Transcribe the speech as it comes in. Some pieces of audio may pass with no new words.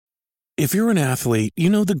If you're an athlete, you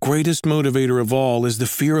know the greatest motivator of all is the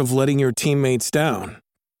fear of letting your teammates down.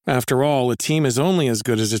 After all, a team is only as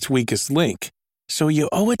good as its weakest link. So you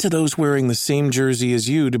owe it to those wearing the same jersey as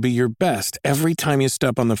you to be your best every time you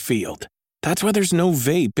step on the field. That's why there's no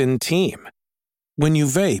vape in team. When you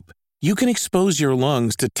vape, you can expose your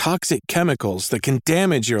lungs to toxic chemicals that can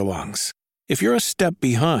damage your lungs. If you're a step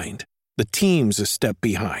behind, the team's a step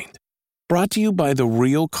behind. Brought to you by The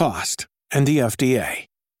Real Cost and the FDA.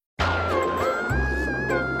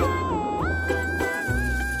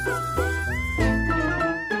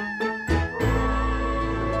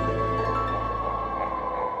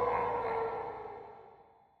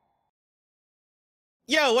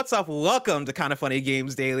 Yo, what's up? Welcome to Kinda Funny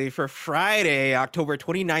Games Daily for Friday, October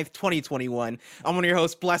 29th, 2021. I'm one of your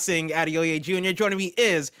hosts, Blessing Adeoye Jr. Joining me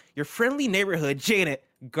is your friendly neighborhood, Janet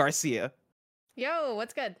Garcia. Yo,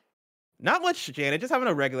 what's good? Not much, Janet. Just having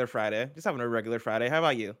a regular Friday. How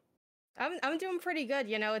about you? I'm doing pretty good.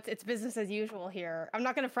 You know, it's business as usual here. I'm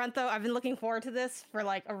not gonna front though. I've been looking forward to this for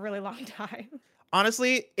like a really long time.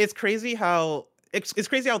 Honestly, it's crazy how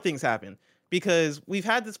things happen. Because we've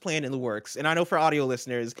had this plan in the works, and I know for audio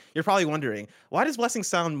listeners, you're probably wondering, why does Blessing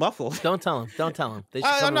sound muffled? Don't tell them.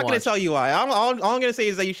 I'm not going to tell you why. All I'm going to say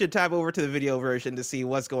is that you should tab over to the video version to see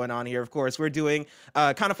what's going on here. Of course, we're doing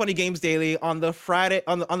Kinda Funny Games Daily on the Friday,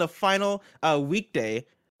 on the final weekday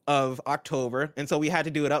of October, and so we had to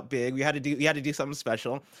do it up big. We had to do something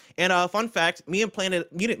special. And fun fact, me and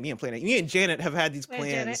Janet have had these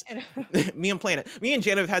plans. me and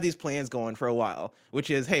Janet have had these plans going for a while, which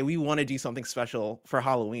is, hey, we want to do something special for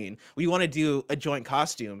Halloween. We want to do a joint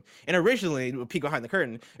costume. And originally, peek behind the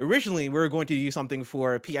curtain, we were going to do something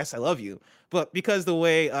for P.S. I Love You. But because the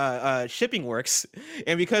way shipping works,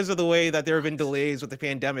 and because of the way that there have been delays with the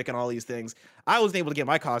pandemic and all these things, I wasn't able to get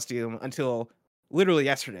my costume until literally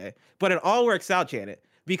yesterday. But it all works out, Janet,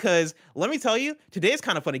 because let me tell you, today's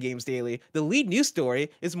Kinda Funny Games Daily, the lead news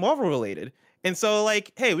story is Marvel related. And so,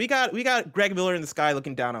 like, hey, we got Greg Miller in the sky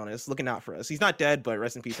looking down on us, looking out for us. He's not dead, but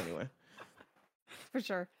rest in peace anyway. For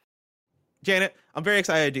sure. Janet, I'm very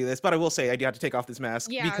excited to do this, but I will say I do have to take off this mask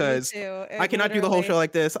because I cannot do the whole show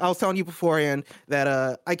like this. I was telling you beforehand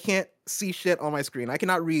that I can't see shit on my screen. I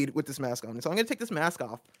cannot read with this mask on. So I'm going to take this mask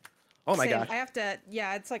off. Oh my God. I have to,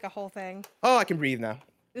 it's like a whole thing. Oh, I can breathe now.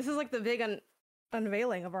 This is like the big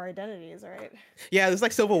unveiling of our identities, right? Yeah, it's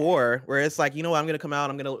like Civil War, where it's like, you know what, I'm going to come out,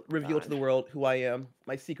 I'm going to reveal to the world who I am,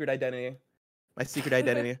 my secret identity.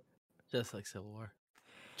 Just like Civil War.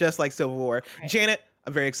 Right. Janet,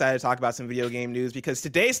 I'm very excited to talk about some video game news because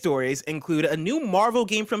today's stories include a new Marvel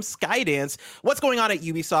game from Skydance, what's going on at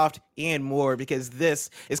Ubisoft, and more, because this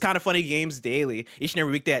is Kinda Funny Games Daily. Each and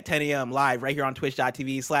every weekday at 10 a.m. live right here on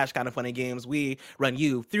twitch.tv/kindafunnygames. We run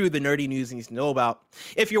you through the nerdy news you need to know about.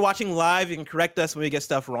 If you're watching live, you can correct us when we get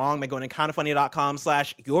stuff wrong by going to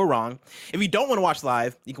kindafunny.com/you're wrong. If you don't want to watch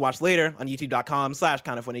live, you can watch later on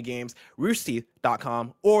youtube.com/kindafunnygames,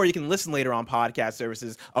 roosterteeth.com, or you can listen later on podcast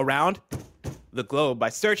services around the globe by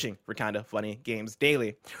searching for Kinda Funny Games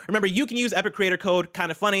Daily. Remember, you can use Epic creator code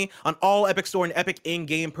Kinda Funny on all Epic Store and Epic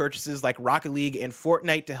in-game purchases like Rocket League and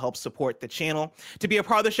Fortnite to help support the channel. To be a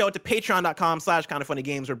part of the show, to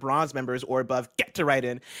patreon.com/kindafunnygames, where bronze members or above get to write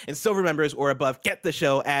in, and silver members or above get the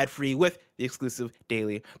show ad-free with the exclusive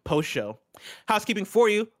daily post show. Housekeeping for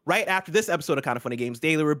you, right after this episode of Kinda Funny Games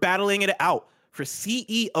Daily, we're battling it out for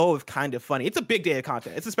CEO of Kinda Funny. It's a big day of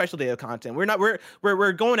content. It's a special day of content.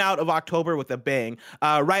 We're going out of October with a bang.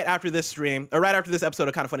 Right after this stream, or right after this episode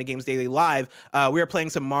of Kinda Funny Games Daily live, we are playing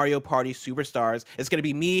some Mario Party Superstars. It's gonna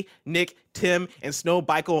be me, Nick, Tim, and Snow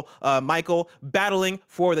Michael battling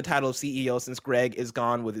for the title of CEO since Greg is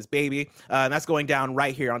gone with his baby. And that's going down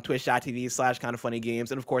right here on twitch.tv/kindafunnygames,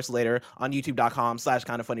 and of course later on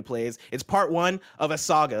youtube.com/kindafunnyplays. It's part one of a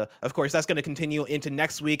saga. Of course, that's gonna continue into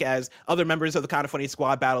next week as other members of the Kinda Funny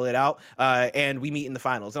squad battle it out, and we meet in the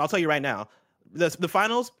finals. And I'll tell you right now, the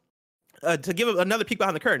finals, to give another peek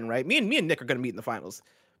behind the curtain, right? Me and Nick are going to meet in the finals.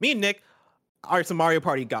 Me and Nick are some Mario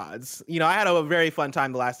Party gods. You know, I had a very fun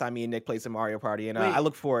time the last time me and Nick played some Mario Party, and I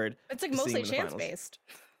look forward. It's like mostly chance based.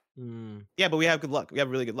 Yeah, but we have good luck. We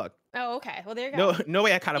have really good luck. Oh, okay. Well, there you go. No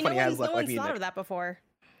way. Kinda Funny has luck like me. No one's thought of that before.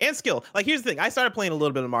 And skill. Like, here's the thing. I started playing a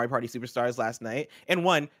little bit of Mario Party Superstars last night,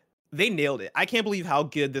 and they nailed it. I can't believe how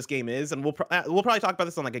good this game is, and we'll probably talk about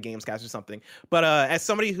this on like a Gamescast or something. But as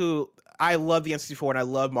somebody who, I love the N64 and I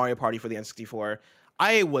love Mario Party for the N64,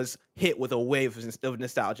 I was hit with a wave of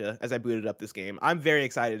nostalgia as I booted up this game. I'm very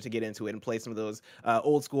excited to get into it and play some of those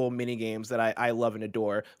old school mini games that I love and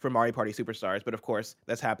adore for Mario Party Superstars. But of course,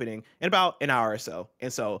 that's happening in about an hour or so.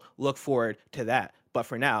 And so look forward to that. But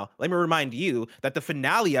for now, let me remind you that the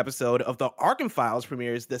finale episode of the Arkham Files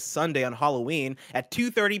premieres this Sunday on Halloween at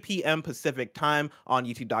 2:30 p.m. Pacific time on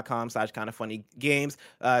youtube.com/kindafunnygames.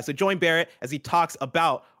 So join Barrett as he talks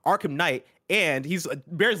about Arkham Knight, and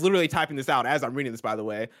Barrett's literally typing this out as I'm reading this, by the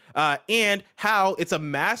way, and how it's a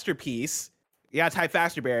masterpiece. You gotta type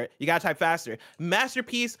faster, Barrett. You gotta type faster.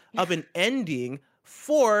 Masterpiece of an ending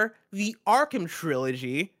for the Arkham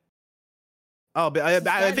trilogy. Oh, but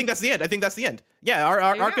I think that's the end. I think that's the end. Yeah, our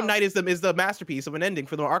Arkham Knight is the masterpiece of an ending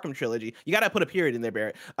for the Arkham trilogy. You gotta put a period in there,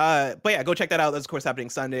 Barrett. But yeah, go check that out. That's of course happening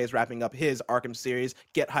Sunday. Is wrapping up his Arkham series.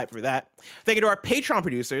 Get hyped for that. Thank you to our Patreon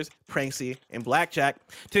producers, Pranksy and Blackjack.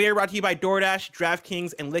 Today we're brought to you by DoorDash,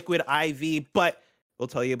 DraftKings, and Liquid IV. But we'll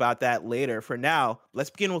tell you about that later. For now, let's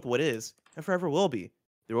begin with what is and forever will be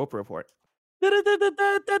the Roper Report.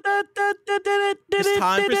 It's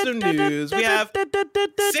time for some news. We have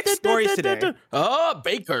 6 stories today. Oh,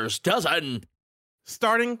 Baker's dozen.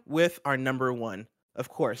 Starting with our number one. Of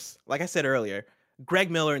course, like I said earlier,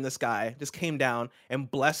 Greg Miller in the sky just came down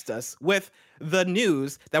and blessed us with the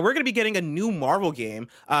news that we're going to be getting a new Marvel game.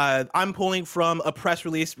 I'm pulling from a press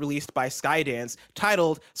release released by Skydance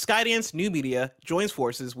titled Skydance New Media joins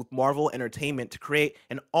forces with Marvel Entertainment to create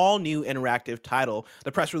an all-new interactive title.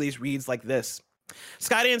 The press release reads like this.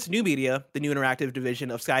 Skydance New Media, the new interactive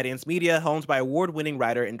division of Skydance Media, helmed by award-winning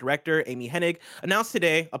writer and director Amy Hennig, announced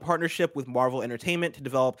today a partnership with Marvel Entertainment to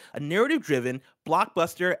develop a narrative-driven,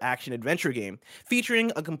 blockbuster action-adventure game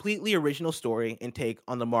featuring a completely original story and take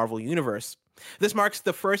on the Marvel Universe. This marks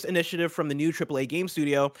the first initiative from the new AAA game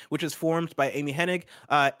studio, which is formed by Amy Hennig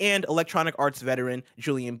and Electronic Arts veteran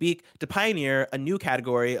Julian Beek to pioneer a new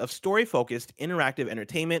category of story-focused interactive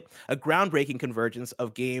entertainment, a groundbreaking convergence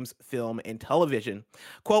of games, film, and television.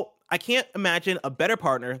 Quote, I can't imagine a better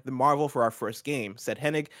partner than Marvel for our first game, said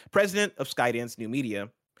Hennig, president of Skydance New Media.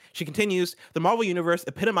 She continues, the Marvel Universe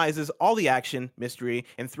epitomizes all the action, mystery,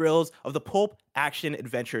 and thrills of the pulp action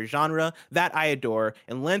adventure genre that I adore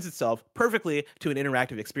and lends itself perfectly to an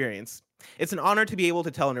interactive experience. It's an honor to be able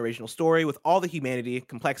to tell an original story with all the humanity,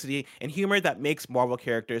 complexity, and humor that makes Marvel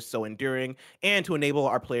characters so enduring, and to enable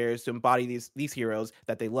our players to embody these heroes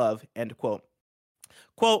that they love, end quote.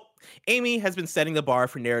 Quote, Amy has been setting the bar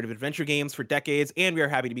for narrative adventure games for decades, and we are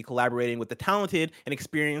happy to be collaborating with the talented and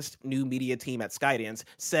experienced new media team at Skydance,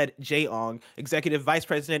 said Jay Ong, Executive Vice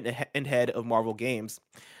President and Head of Marvel Games.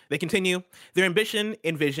 They continue, their ambition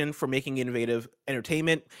and vision for making innovative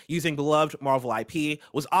entertainment using beloved Marvel IP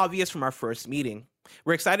was obvious from our first meeting.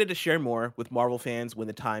 We're excited to share more with Marvel fans when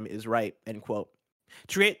the time is right, end quote.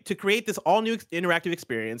 To create this all-new interactive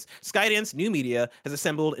experience, Skydance New Media has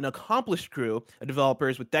assembled an accomplished crew of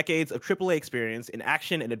developers with decades of AAA experience in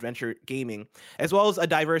action and adventure gaming, as well as a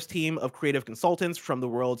diverse team of creative consultants from the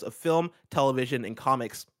worlds of film, television, and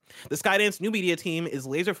comics. The Skydance New Media team is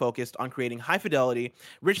laser-focused on creating high-fidelity,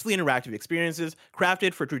 richly interactive experiences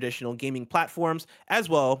crafted for traditional gaming platforms, as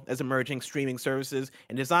well as emerging streaming services,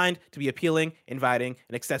 and designed to be appealing, inviting,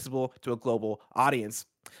 and accessible to a global audience.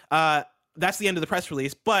 That's the end of the press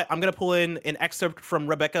release, but I'm going to pull in an excerpt from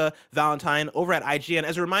Rebecca Valentine over at IGN.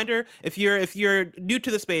 As a reminder, if you're new to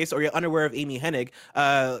the space or you're unaware of Amy Hennig,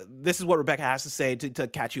 this is what Rebecca has to say to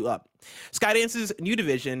catch you up. Skydance's new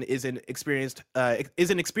division is in experienced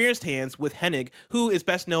hands with Hennig, who is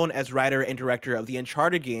best known as writer and director of the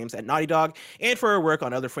Uncharted games at Naughty Dog, and for her work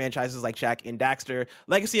on other franchises like Jak and Daxter,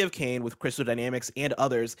 Legacy of Kain with Crystal Dynamics, and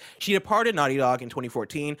others. She departed Naughty Dog in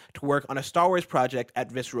 2014 to work on a Star Wars project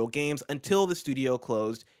at Visceral Games until the studio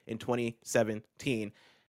closed in 2017.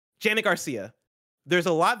 Janet Garcia, there's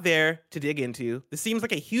a lot there to dig into. This seems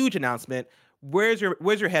like a huge announcement. Where's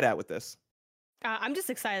your head at with this? I'm just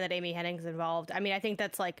excited that Amy Hennig's involved. I mean, I think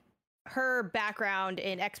that's like her background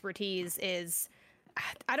and expertise is,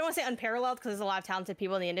 I don't want to say unparalleled because there's a lot of talented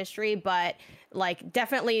people in the industry, but like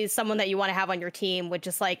definitely someone that you want to have on your team with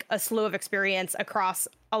just like a slew of experience across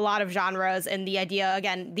a lot of genres. And the idea,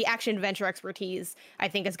 again, the action adventure expertise, I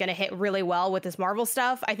think is going to hit really well with this Marvel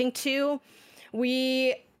stuff. I think too,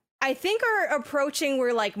 I think are approaching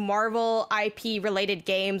where like Marvel IP related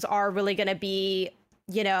games are really going to be,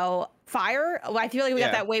 you know, fire. I feel like we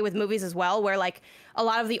got that way with movies as well, where like a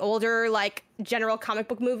lot of the older like general comic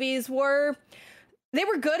book movies they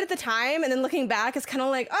were good at the time, and then looking back it's kind of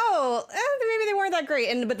like, maybe they weren't that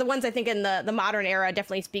great. But the ones I think in the modern era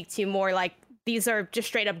definitely speak to more like these are just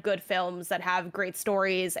straight up good films that have great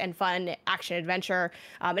stories and fun action adventure.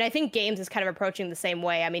 And I think games is kind of approaching the same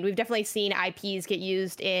way. I mean, we've definitely seen IPs get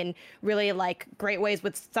used in really like great ways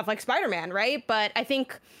with stuff like Spider-Man, right? But I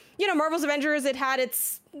think, you know, Marvel's Avengers, it had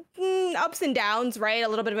its ups and downs, right? A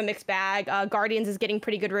little bit of a mixed bag. Guardians is getting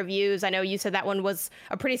pretty good reviews. I know you said that one was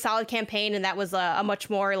a pretty solid campaign, and that was a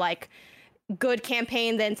much more like good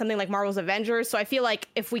campaign than something like Marvel's Avengers. So I feel like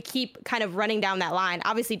if we keep kind of running down that line,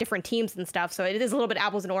 obviously different teams and stuff, so it is a little bit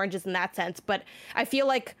apples and oranges in that sense, but I feel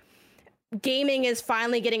like gaming is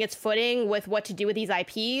finally getting its footing with what to do with these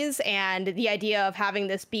IPs, and the idea of having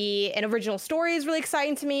this be an original story is really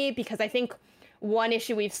exciting to me, because I think one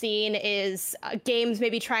issue we've seen is games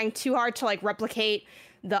maybe trying too hard to like replicate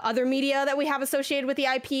the other media that we have associated with the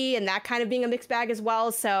IP, and that kind of being a mixed bag as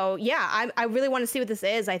well. So yeah, I really want to see what this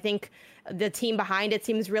is. I think the team behind it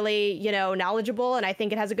seems really, you know, knowledgeable, and I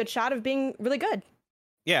think it has a good shot of being really good.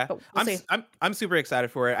 Yeah, We'll I'm super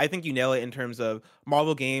excited for it. I think you nail it in terms of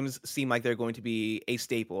Marvel games seem like they're going to be a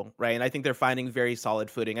staple, right? And I think they're finding very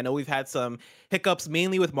solid footing. I know we've had some hiccups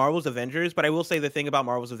mainly with Marvel's Avengers, but I will say the thing about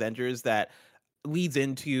Marvel's Avengers that leads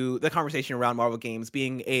into the conversation around Marvel games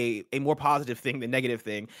being a more positive thing than negative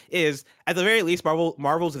thing is, at the very least,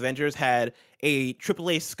 Marvel's Avengers had a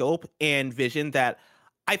AAA scope and vision that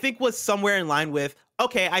I think was somewhere in line with,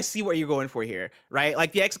 okay, I see what you're going for here, right?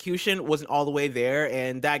 Like the execution wasn't all the way there,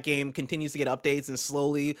 and that game continues to get updates, and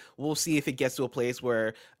slowly we'll see if it gets to a place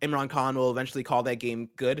where Imran Khan will eventually call that game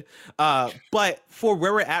good. But for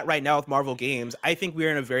where we're at right now with Marvel games, I think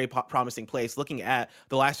we're in a very promising place looking at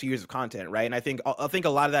the last few years of content, right? And I think a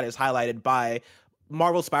lot of that is highlighted by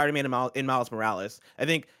Marvel Spider-Man and Miles Morales. I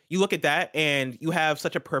think you look at that and you have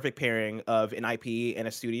such a perfect pairing of an IP and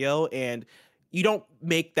a studio, and you don't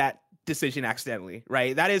make that decision accidentally,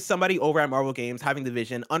 right? That is somebody over at Marvel Games having the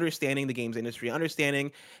vision, understanding the games industry,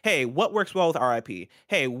 understanding, hey, what works well with our IP?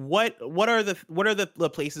 Hey, what are the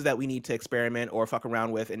places that we need to experiment or fuck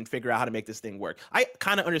around with and figure out how to make this thing work? I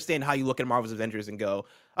kind of understand how you look at Marvel's Avengers and go,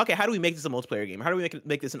 okay, how do we make this a multiplayer game? How do we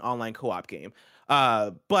make this an online co-op game?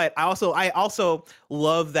 But I also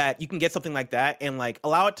love that you can get something like that and like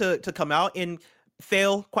allow it to come out and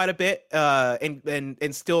fail quite a bit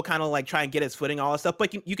and still kind of like try and get its footing, all that stuff.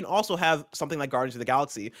 But you can also have something like Guardians of the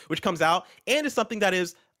Galaxy, which comes out and is something that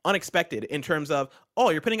is unexpected in terms of,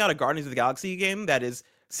 oh, you're putting out a Guardians of the Galaxy game that is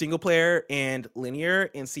single player and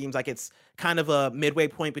linear and seems like it's kind of a midway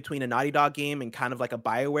point between a Naughty Dog game and kind of like a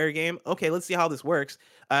BioWare game. Okay, let's see how this works.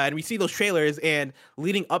 And we see those trailers, and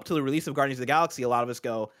leading up to the release of Guardians of the Galaxy, a lot of us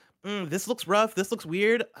go, this looks rough. This looks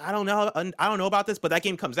weird. I don't know about this, but that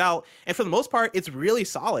game comes out, and for the most part, it's really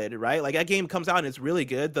solid, right? Like that game comes out and it's really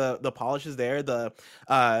good. The polish is there. The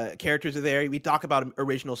characters are there. We talk about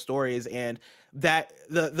original stories, and that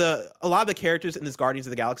a lot of the characters in this Guardians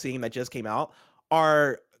of the Galaxy game that just came out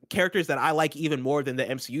are characters that I like even more than the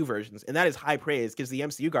MCU versions, and that is high praise, because the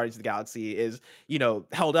MCU Guardians of the Galaxy is, you know,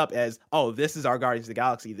 held up as, oh, this is our Guardians of the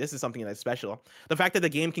Galaxy. This is something that's special. The fact that the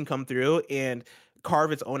game can come through and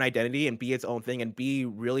carve its own identity and be its own thing and be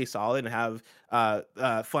really solid and have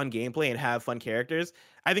fun gameplay and have fun characters,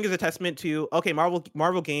 I think is a testament to, okay,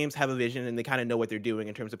 Marvel games have a vision and they kind of know what they're doing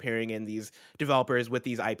in terms of pairing in these developers with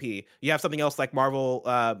these IP. You have something else like Marvel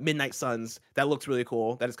Midnight Suns that looks really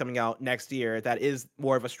cool, that is coming out next year, that is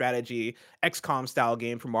more of a strategy XCOM style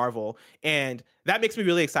game for Marvel, and that makes me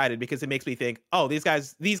really excited because it makes me think, oh, these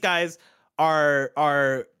guys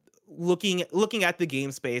are looking at the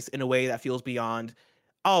game space in a way that feels beyond,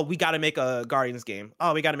 oh, we got to make a Guardians game.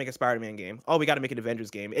 Oh, we got to make a Spider-Man game. Oh, we got to make an Avengers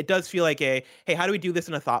game. It does feel like hey, how do we do this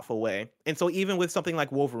in a thoughtful way? And so even with something like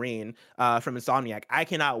Wolverine from Insomniac, I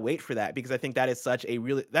cannot wait for that, because I think that is such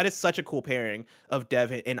a cool pairing of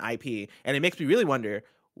dev and IP. And it makes me really wonder,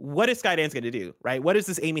 what is Skydance going to do, right? What is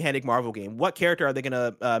this Amy Hennig Marvel game? What character are they going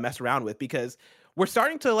to mess around with? Because we're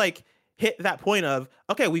starting to like hit that point of,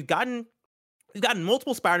 okay, we've gotten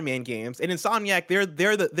multiple Spider-Man games, and Insomniac, they're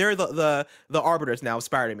the arbiters now of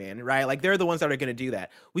Spider-Man, right? Like they're the ones that are going to do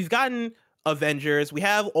that. We've gotten Avengers, we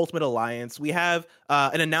have Ultimate Alliance, we have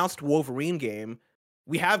an announced Wolverine game,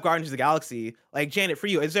 we have Guardians of the Galaxy. Like, Janet, for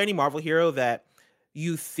you, is there any Marvel hero that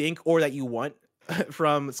you think or that you want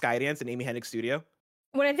from Skydance and Amy Hennig Studio?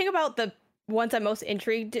 When I think about the ones I'm most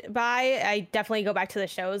intrigued by, I definitely go back to the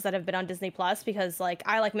shows that have been on Disney Plus, because like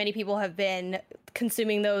I, like many people, have been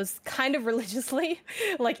consuming those kind of religiously.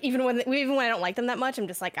 Like even when I don't like them that much, I'm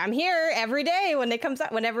just like, I'm here every day when it comes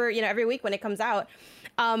out, whenever, you know, every week when it comes out.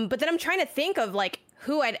 But then I'm trying to think of like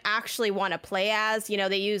who I'd actually want to play as. You know,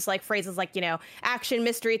 they use like phrases like, you know, action,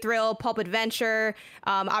 mystery, thrill, pulp adventure.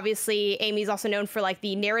 Obviously Amy's also known for like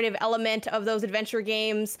the narrative element of those adventure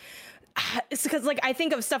games. it's because like I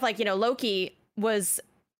think of stuff like, Loki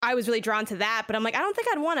I was really drawn to that, but I'm like, I don't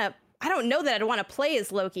know that I'd want to play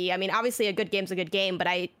as Loki. I mean, obviously a good game's a good game, but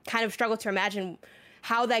I kind of struggle to imagine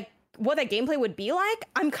what that gameplay would be like.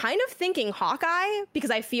 I'm kind of thinking Hawkeye because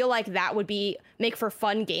I feel like that would make for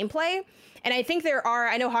fun gameplay. And I think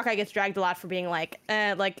I know Hawkeye gets dragged a lot for being like,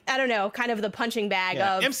 I don't know, kind of the punching bag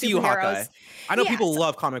of MCU superheroes. Hawkeye. I know people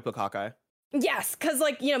love comic book Hawkeye. Yes, because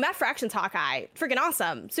Matt Fraction's Hawkeye, freaking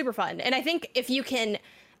awesome, super fun. And I think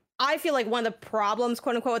I feel like one of the problems,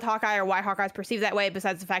 quote unquote, with Hawkeye, or why Hawkeye's perceived that way,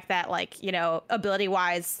 besides the fact that, ability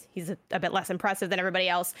wise, he's a bit less impressive than everybody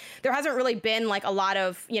else, there hasn't really been a lot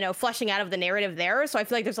of, fleshing out of the narrative there. So I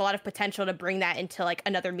feel like there's a lot of potential to bring that into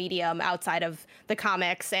another medium outside of the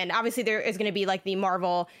comics. And obviously there is going to be the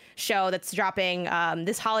Marvel show that's dropping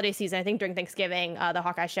this holiday season. I think during Thanksgiving, the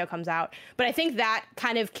Hawkeye show comes out. But I think that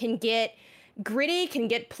kind of can get gritty, can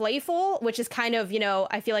get playful, which is kind of,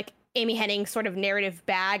 I feel like Amy Hennig's sort of narrative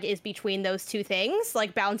bag is between those two things,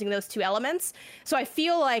 balancing those two elements. So I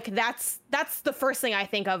feel like that's the first thing I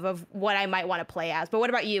think of what I might want to play as. But what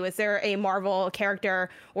about you? Is there a Marvel character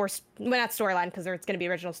or not storyline, because it's going to be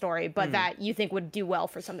original story, but that you think would do well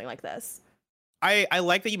for something like this? I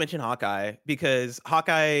like that you mentioned Hawkeye, because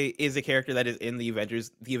Hawkeye is a character that is in the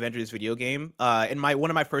Avengers video game. And one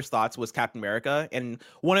of my first thoughts was Captain America. And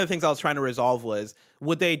one of the things I was trying to resolve was,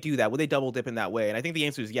 would they do that? Would they double dip in that way? And I think the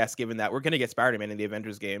answer is yes, given that we're going to get Spider-Man in the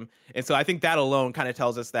Avengers game. And so I think that alone kind of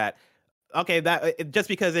tells us that, okay, that just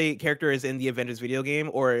because a character is in the Avengers video game,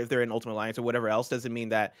 or if they're in Ultimate Alliance or whatever else, doesn't mean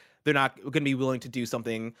that they're not going to be willing to do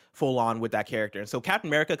something full on with that character. And so Captain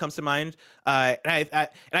America comes to mind.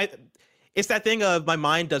 It's that thing of my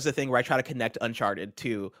mind does the thing where I try to connect Uncharted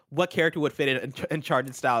to what character would fit in an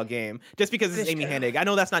Uncharted style game, just because it's Amy Hennig. I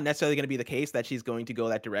know that's not necessarily going to be the case, that she's going to go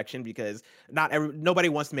that direction, because nobody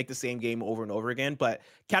wants to make the same game over and over again. But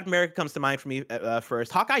Captain America comes to mind for me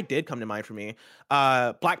first. Hawkeye did come to mind for me.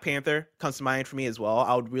 Black Panther comes to mind for me as well.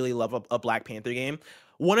 I would really love a Black Panther game.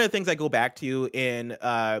 One of the things I go back to in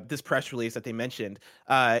this press release that they mentioned,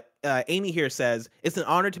 Amy here says, it's an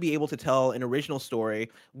honor to be able to tell an original story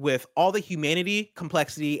with all the humanity,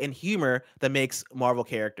 complexity, and humor that makes Marvel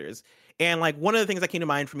characters. And one of the things that came to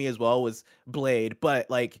mind for me as well was Blade. But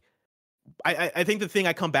I think the thing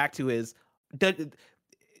I come back to is,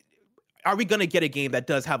 are we going to get a game that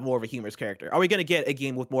does have more of a humorous character? Are we going to get a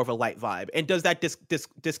game with more of a light vibe? And does that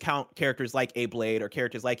discount characters like a Blade or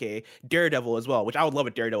characters like a Daredevil as well, which I would love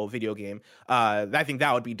a Daredevil video game. I think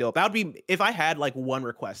that would be dope. That would be, if I had one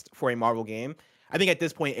request for a Marvel game, I think at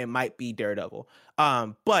this point it might be Daredevil.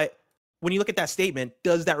 But when you look at that statement,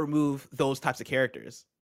 does that remove those types of characters?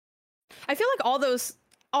 I feel like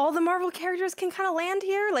all the Marvel characters can kind of land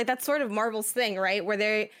here. That's sort of Marvel's thing, right?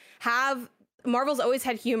 Where Marvel's always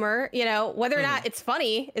had humor, whether or not it's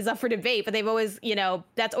funny is up for debate, but they've always,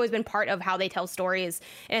 that's always been part of how they tell stories.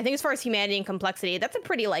 And I think as far as humanity and complexity, that's a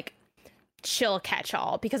pretty chill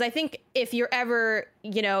catch-all, because I think if you're ever,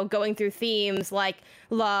 going through themes like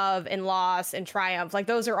love and loss and triumph,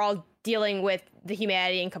 those are all dealing with the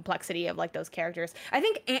humanity and complexity of those characters. I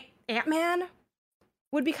think Ant-Man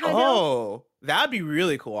would be kind of dope. That'd be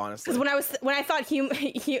really cool, honestly. Because when I thought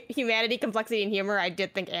humanity, complexity, and humor, I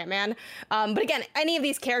did think Ant-Man. But again, any of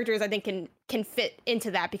these characters I think can fit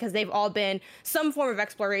into that, because they've all been some form of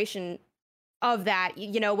exploration of that.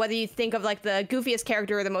 Whether you think of the goofiest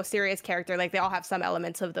character or the most serious character, they all have some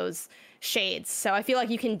elements of those shades. So I feel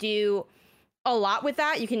like you can do a lot with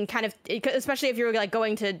that. You can kind of, especially if you're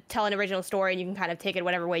going to tell an original story, and you can kind of take it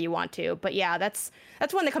whatever way you want to. But yeah, that's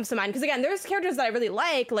one that comes to mind, because again, there's characters that I really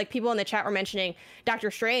like people in the chat were mentioning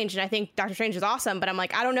Doctor Strange, and I think Doctor Strange is awesome, but I'm I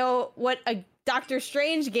don't know what a Doctor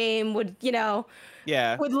Strange game would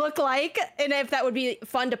would look like, and if that would be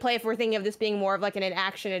fun to play, if we're thinking of this being more of an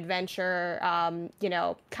action adventure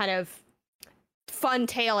kind of fun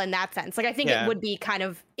tale in that sense. I think it would be kind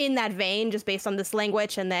of in that vein, just based on this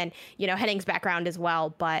language, and then Hennig's background as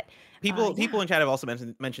well. But people in chat have also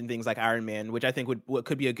mentioned things like Iron Man, which I think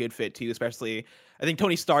could be a good fit too. Especially, I think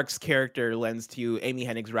Tony Stark's character lends to Amy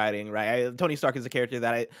Hennig's writing. Right, Tony Stark is a character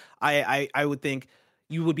that I would think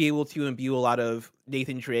you would be able to imbue a lot of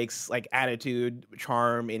Nathan Drake's attitude,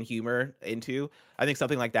 charm, and humor into. I think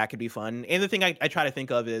something like that could be fun. And the thing I try to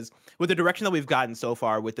think of is, with the direction that we've gotten so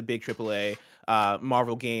far with the big AAA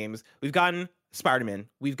Marvel games, we've gotten Spider-Man,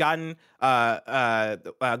 we've gotten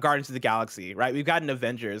Guardians of the Galaxy, right? We've gotten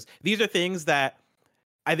Avengers. These are things that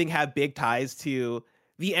I think have big ties to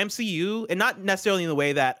the MCU, and not necessarily in the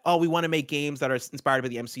way that, we want to make games that are inspired by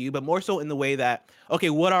the MCU, but more so in the way that,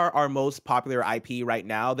 okay, what are our most popular IP right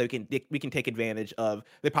now that we can take advantage of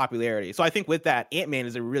the popularity. So I think with that, Ant-Man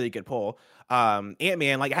is a really good pull.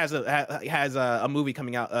 Ant-Man like has a movie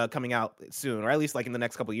coming out soon, or at least like in the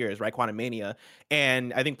next couple of years, right? Quantumania,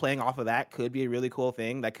 and I think playing off of that could be a really cool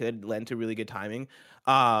thing that could lend to really good timing.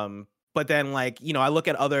 But then, like, I look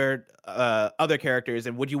at other characters,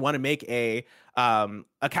 and would you want to make a Captain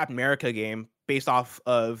America game based off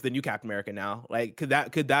of the new Captain America now? Like, could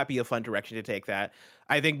that be a fun direction to take that?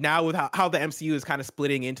 I think now with how the MCU is kind of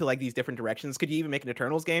splitting into like these different directions, could you even make an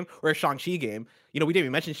Eternals game or a Shang-Chi game? We didn't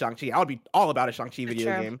even mention Shang-Chi. I would be all about a Shang-Chi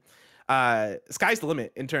video game. Sky's the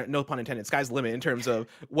limit no pun intended. Sky's the limit in terms of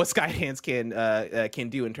what Skydance can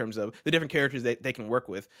do in terms of the different characters that they can work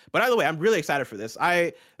with. But either way, I'm really excited for this.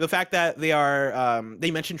 The fact that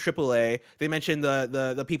they mentioned AAA, they mentioned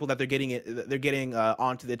the people that they're getting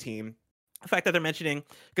onto the team. The fact that they're mentioning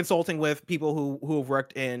consulting with people who have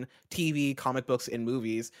worked in TV, comic books, and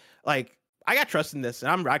movies. Like, I got trust in this,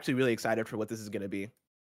 and I'm actually really excited for what this is going to be.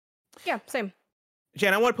 Yeah, same.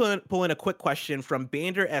 Jan, I want to pull in a quick question from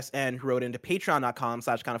Bander SN, who wrote into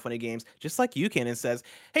patreon.com/kindoffunnygames, just like you can, and says,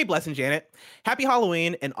 "Hey, Bless and Janet, happy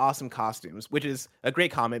Halloween and awesome costumes," which is a great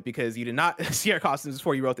comment because you did not see our costumes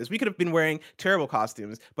before you wrote this. We could have been wearing terrible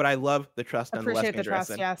costumes, but I love the trust nonetheless. Appreciate the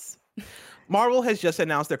trust, yes. Marvel has just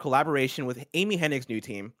announced their collaboration with Amy Hennig's new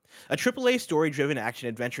team, a AAA story-driven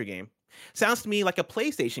action-adventure game. Sounds to me like a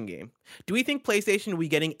PlayStation game. Do we think PlayStation will be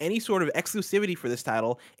getting any sort of exclusivity for this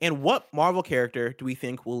title? And what Marvel character do we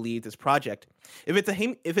think will lead this project? If it's a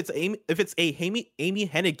Amy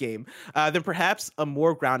Hennig game, then perhaps a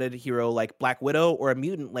more grounded hero like Black Widow or a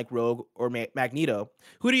mutant like Rogue or Magneto.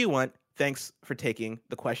 Who do you want? Thanks for taking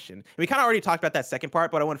the question. And we kind of already talked about that second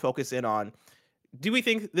part, but I want to focus in on, do we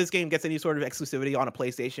think this game gets any sort of exclusivity on a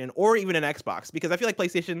PlayStation or even an Xbox? Because I feel like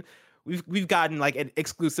PlayStation, we've gotten like an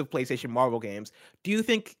exclusive PlayStation Marvel games. Do you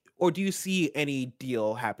think, or do you see any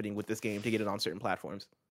deal happening with this game to get it on certain platforms?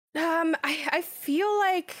 I feel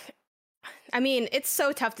like, I mean, it's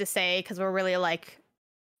so tough to say because we're really like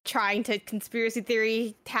trying to conspiracy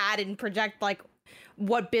theory and project like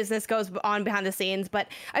what business goes on behind the scenes. But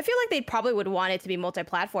I feel like they probably would want it to be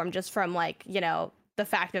multi-platform just from like, the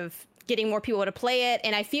fact of getting more people to play it.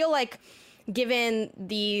 And I feel like given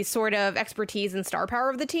the sort of expertise and star power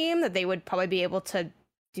of the team, that they would probably be able to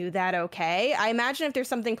do that okay. I imagine if there's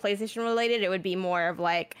something PlayStation related, it would be more of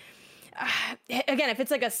like, again, if it's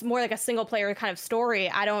like more like a single player kind of story,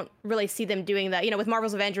 I don't really see them doing that. With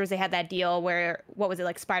Marvel's Avengers, they had that deal where, what was it,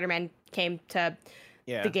 like Spider-Man came to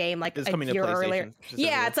the game like a year earlier.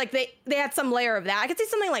 Yeah, it's like they had some layer of that. I could see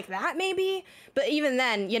something like that maybe, but even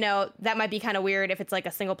then, that might be kind of weird if it's like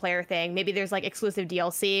a single player thing. Maybe there's like exclusive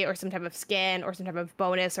DLC or some type of skin or some type of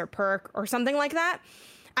bonus or perk or something like that.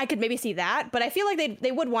 I could maybe see that, but I feel like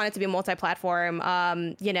they would want it to be multi-platform.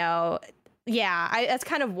 That's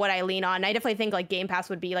kind of what I lean on. I definitely think like Game Pass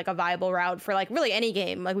would be like a viable route for like really any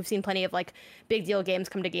game. Like we've seen plenty of like big deal games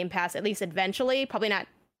come to Game Pass, at least eventually. Probably not.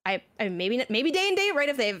 Maybe day and date, right?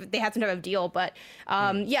 If they had some type of deal, but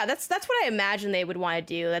that's what I imagine they would want to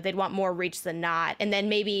do. That they'd want more reach than not, and then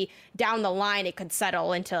maybe down the line it could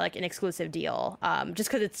settle into like an exclusive deal, just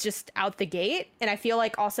because it's just out the gate. And I feel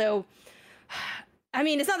like also, I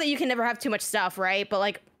mean, it's not that you can never have too much stuff, right? But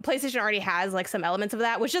like PlayStation already has like some elements of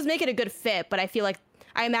that, which does make it a good fit. But I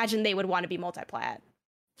imagine they would want to be multi-plat.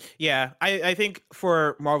 Yeah, I think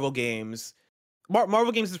for Marvel games.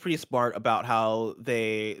 Marvel Games is pretty smart about how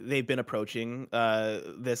they've been approaching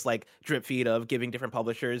this like drip feed of giving different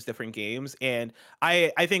publishers different games, and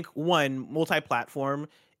I think one, multi-platform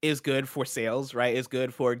is good for sales, right? Is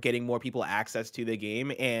good for getting more people access to the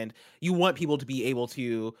game, and you want people to be able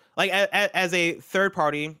to like as a third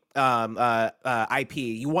party IP,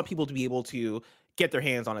 you want people to be able to get their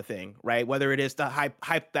hands on a thing, right? Whether it is to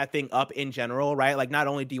hype that thing up in general, right? Like not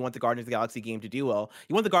only do you want the Guardians of the Galaxy game to do well,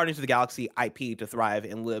 you want the Guardians of the Galaxy IP to thrive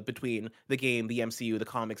and live between the game, the MCU, the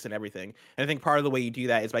comics, and everything. And I think part of the way you do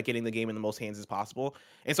that is by getting the game in the most hands as possible.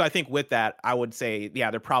 And so I think with that, I would say,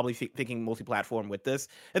 yeah, they're probably thinking multi-platform with this.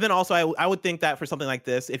 And then also I would think that for something like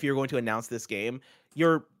this, if you're going to announce this game,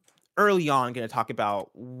 you're early on going to talk about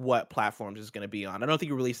what platforms it's going to be on. I don't think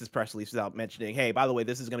you release this press release without mentioning, hey, by the way,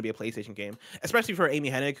 this is going to be a PlayStation game, especially for Amy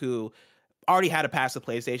Hennig, who already had a pass with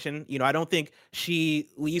PlayStation. I don't think she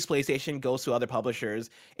leaves PlayStation, goes to other publishers,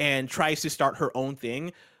 and tries to start her own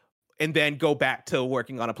thing and then go back to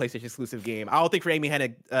working on a PlayStation exclusive game. I don't think for Amy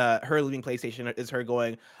Hennig, her leaving PlayStation is her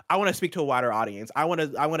going, I want to speak to a wider audience. I want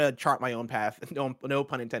to chart my own path. No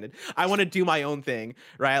pun intended. I want to do my own thing,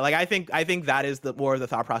 right? Like I think that is the more of the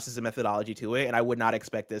thought process and methodology to it. And I would not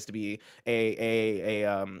expect this to be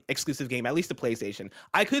a exclusive game, at least to PlayStation.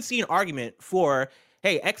 I could see an argument for,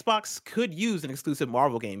 hey, Xbox could use an exclusive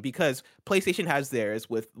Marvel game because PlayStation has theirs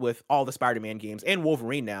with all the Spider-Man games and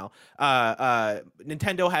Wolverine now.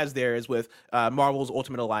 Nintendo has theirs with Marvel's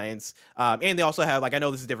Ultimate Alliance. And they also have, like, I know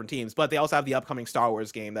this is different teams, but they also have the upcoming Star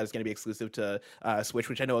Wars game that is going to be exclusive to Switch,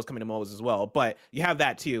 which I know is coming to MOBAs as well. But you have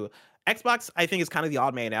that too. Xbox, I think, is kind of the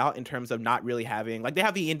odd man out in terms of not really having, like, they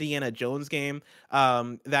have the Indiana Jones game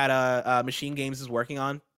that Machine Games is working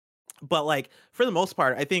on. But, like, for the most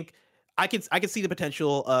part, I think I could see the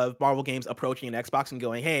potential of Marvel games approaching an Xbox and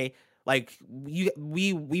going, hey, like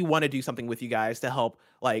we want to do something with you guys to help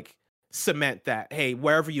like cement that, hey,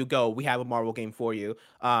 wherever you go, we have a Marvel game for you.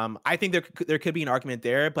 I think there could be an argument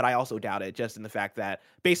there, but I also doubt it, just in the fact that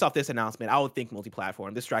based off this announcement, I would think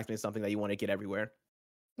multi-platform. This strikes me as something that you want to get everywhere.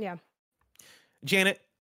 Yeah. Janet,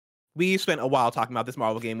 we spent a while talking about this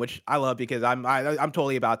Marvel game, which I love because I'm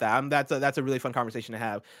totally about that. That's a really fun conversation to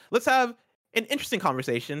have. Let's have an interesting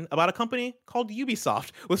conversation about a company called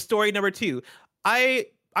Ubisoft with story number 2.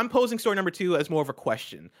 I'm posing story number 2 as more of a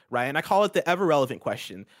question, right? And I call it the ever relevant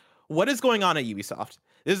question. What is going on at Ubisoft?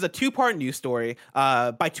 This is a 2-part news story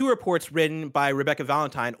by 2 reports written by Rebecca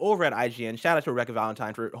Valentine over at IGN. Shout out to Rebecca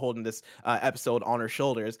Valentine for holding this episode on her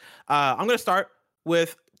shoulders. I'm going to start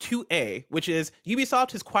with 2A, which is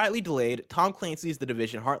Ubisoft has quietly delayed Tom Clancy's The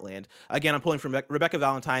Division Heartland. Again, I'm pulling from Rebecca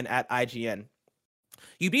Valentine at IGN.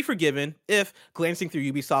 You'd be forgiven if, glancing through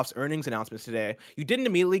Ubisoft's earnings announcements today, you didn't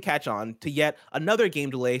immediately catch on to yet another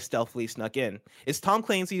game delay stealthily snuck in. It's Tom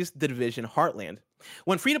Clancy's The Division Heartland.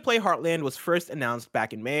 When free-to-play Heartland was first announced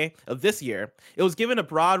back in May of this year, it was given a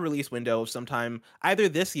broad release window of sometime either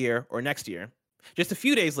this year or next year. Just a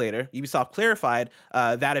few days later, Ubisoft clarified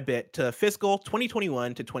that a bit to fiscal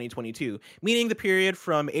 2021 to 2022, meaning the period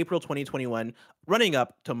from April 2021 running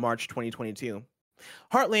up to March 2022.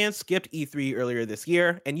 Heartland skipped E3 earlier this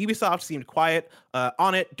year, and Ubisoft seemed quiet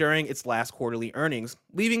on it during its last quarterly earnings,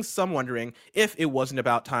 leaving some wondering if it wasn't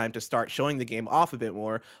about time to start showing the game off a bit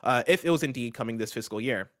more, if it was indeed coming this fiscal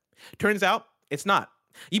year. Turns out, it's not.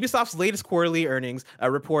 Ubisoft's latest quarterly earnings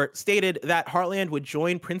report stated that Heartland would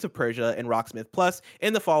join Prince of Persia and Rocksmith Plus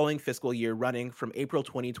in the following fiscal year, running from April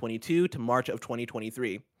 2022 to March of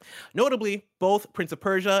 2023. Notably, both Prince of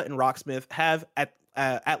Persia and Rocksmith have,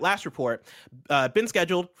 at last report, been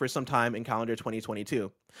scheduled for some time in calendar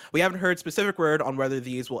 2022. We haven't heard specific word on whether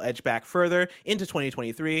these will edge back further into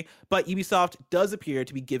 2023, but Ubisoft does appear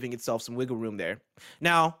to be giving itself some wiggle room there.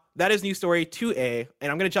 Now, that is news story 2A, and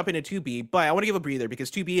I'm going to jump into 2B, but I want to give a breather because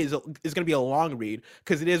 2B is going to be a long read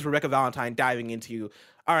because it is Rebecca Valentine diving into,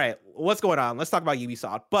 all right, what's going on? Let's talk about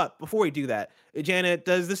Ubisoft. But before we do that, Janet,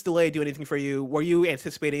 does this delay do anything for you? Were you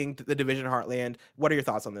anticipating The Division Heartland? What are your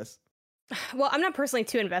thoughts on this? Well, I'm not personally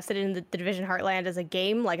too invested in the Division Heartland as a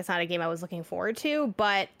game. Like, it's not a game I was looking forward to,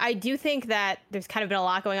 but I do think that there's kind of been a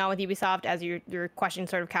lot going on with Ubisoft, as your question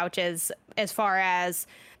sort of couches, as far as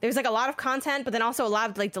there's like a lot of content, but then also a lot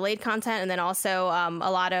of like delayed content, and then also a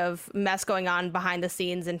lot of mess going on behind the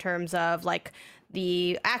scenes in terms of like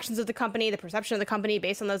the actions of the company, the perception of the company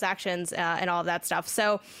based on those actions, and all of that stuff.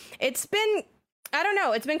 So it's been, I don't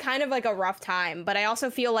know, it's been kind of like a rough time, but I also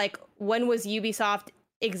feel like when was Ubisoft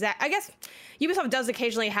I guess Ubisoft does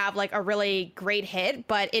occasionally have like a really great hit,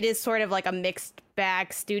 but it is sort of like a mixed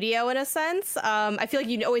bag studio in a sense. I feel like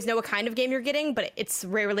you always know what kind of game you're getting, but it's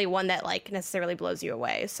rarely one that like necessarily blows you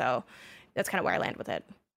away. So that's kind of where I land with it.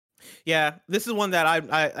 Yeah, this is one that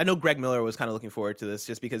I know Greg Miller was kind of looking forward to this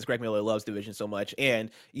just because Greg Miller loves Division so much.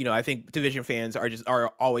 And, you know, I think Division fans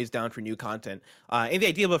are always down for new content. And the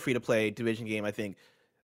idea of a free-to-play Division game, I think,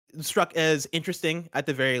 struck as interesting at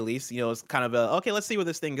the very least. You know, it's kind of okay, let's see where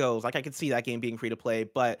this thing goes. Like, I could see that game being free to play,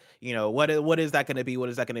 but you know, what is that going to be? What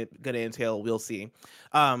is that going to entail? We'll see.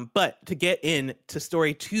 But to get into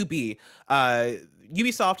story 2B,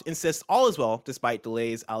 Ubisoft insists all is well despite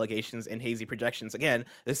delays, allegations, and hazy projections. Again,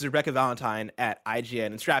 this is Rebecca Valentine at IGN,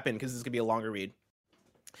 and strap in because this is going to be a longer read.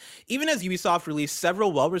 Even as Ubisoft released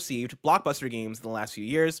several well-received blockbuster games in the last few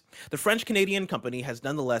years, the French-Canadian company has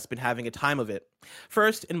nonetheless been having a time of it.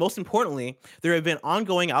 First, and most importantly, there have been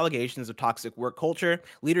ongoing allegations of toxic work culture,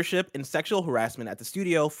 leadership, and sexual harassment at the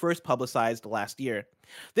studio first publicized last year.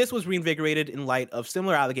 This was reinvigorated in light of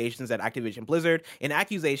similar allegations at Activision Blizzard and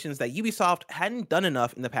accusations that Ubisoft hadn't done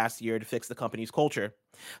enough in the past year to fix the company's culture.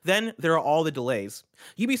 Then there are all the delays.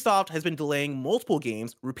 Ubisoft has been delaying multiple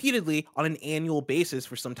games repeatedly on an annual basis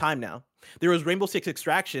for some time now. There was Rainbow Six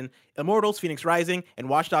Extraction, Immortals Phoenix Rising, and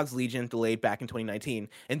Watch Dogs Legion delayed back in 2019,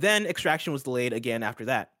 and then Extraction was delayed again after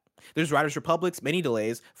that. There's Riders Republic's many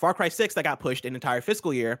delays, Far Cry 6 that got pushed an entire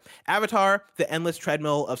fiscal year, Avatar, the endless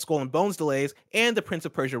treadmill of Skull and Bones delays, and the Prince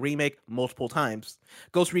of Persia remake multiple times.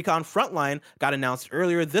 Ghost Recon Frontline got announced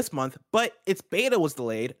earlier this month, but its beta was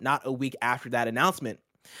delayed not a week after that announcement.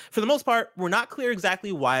 For the most part, we're not clear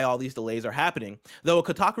exactly why all these delays are happening, though a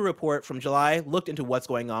Kotaku report from July looked into what's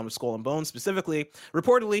going on with Skull and Bones specifically,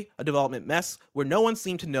 reportedly a development mess where no one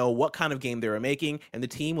seemed to know what kind of game they were making and the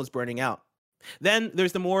team was burning out. Then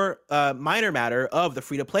there's the more minor matter of the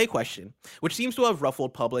free-to-play question, which seems to have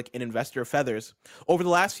ruffled public and investor feathers. Over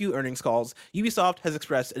the last few earnings calls, Ubisoft has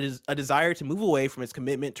expressed a desire to move away from its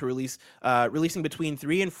commitment to releasing between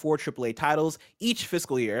 3 and 4 AAA titles each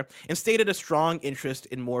fiscal year, and stated a strong interest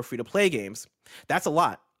in more free-to-play games. That's a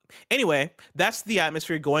lot. Anyway, that's the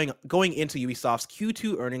atmosphere going into Ubisoft's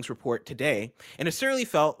Q2 earnings report today, and it certainly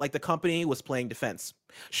felt like the company was playing defense.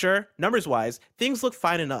 Sure, numbers-wise, things look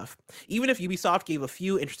fine enough, even if Ubisoft gave a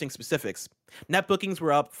few interesting specifics. Net bookings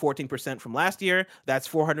were up 14% from last year, that's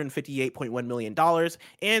 $458.1 million,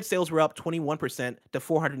 and sales were up 21% to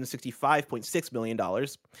 $465.6 million.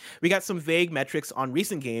 We got some vague metrics on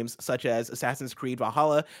recent games, such as Assassin's Creed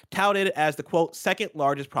Valhalla, touted as the, quote, second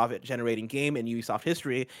largest profit-generating game in Ubisoft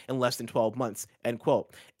history in less than 12 months, end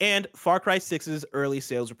quote. And Far Cry 6's early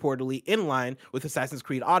sales reportedly in line with Assassin's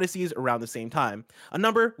Creed Odyssey's around the same time. A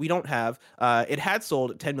number we don't have. It had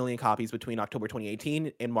sold 10 million copies between October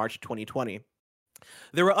 2018 and March 2020.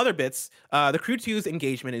 There were other bits. The Crew 2's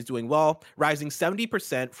engagement is doing well, rising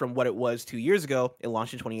 70% from what it was 2 years ago. It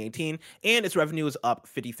launched in 2018, and its revenue is up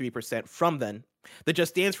 53% from then. The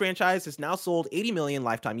Just Dance franchise has now sold 80 million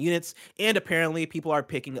lifetime units, and apparently people are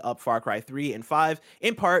picking up Far Cry 3 and 5,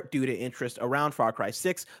 in part due to interest around Far Cry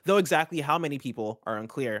 6, though exactly how many people are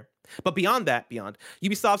unclear. But beyond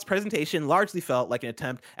Ubisoft's presentation largely felt like an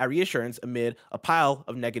attempt at reassurance amid a pile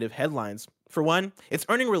of negative headlines. For one, its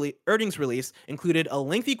earnings release included a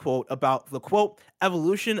lengthy quote about the, quote,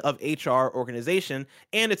 evolution of HR organization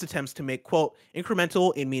and its attempts to make, quote,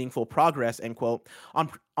 incremental and meaningful progress, end quote,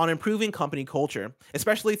 on improving company culture,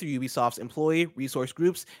 especially through Ubisoft's employee resource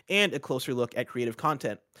groups and a closer look at creative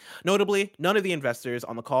content. Notably, none of the investors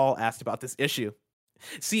on the call asked about this issue.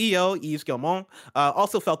 CEO Yves Guillemot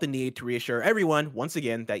also felt the need to reassure everyone, once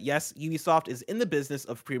again, that yes, Ubisoft is in the business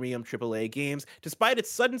of premium AAA games, despite its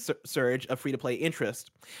sudden surge of free-to-play interest.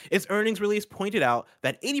 Its earnings release pointed out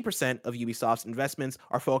that 80% of Ubisoft's investments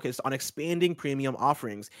are focused on expanding premium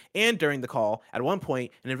offerings, and during the call, at one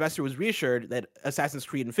point, an investor was reassured that Assassin's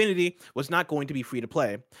Creed Infinity was not going to be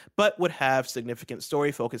free-to-play, but would have significant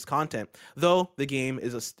story-focused content, though the game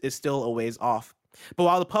is still a ways off. But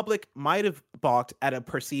while the public might have balked at a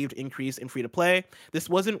perceived increase in free-to-play, this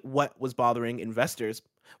wasn't what was bothering investors.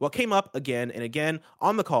 What came up again and again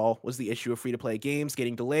on the call was the issue of free-to-play games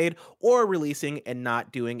getting delayed or releasing and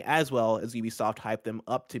not doing as well as Ubisoft hyped them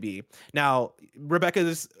up to be. Now,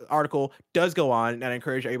 Rebecca's article does go on, and I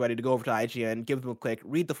encourage everybody to go over to IGN, give them a click,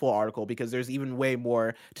 read the full article, because there's even way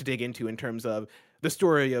more to dig into in terms of the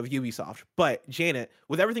story of Ubisoft. But Janet,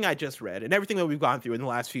 with everything I just read and everything that we've gone through in the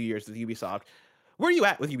last few years with Ubisoft, where are you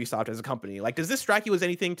at with Ubisoft as a company? Like, does this strike you as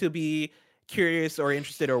anything to be curious or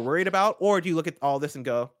interested or worried about? Or do you look at all this and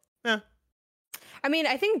go, I mean,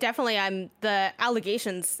 I think definitely the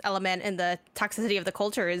allegations element and the toxicity of the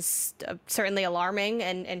culture is certainly alarming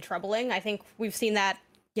and troubling. I think we've seen that,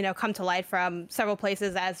 come to light from several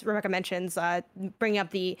places, as Rebecca mentions, bringing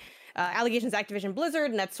up the allegations Activision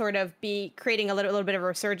Blizzard, and that's sort of creating a little bit of a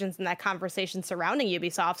resurgence in that conversation surrounding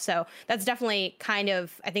Ubisoft. So that's definitely kind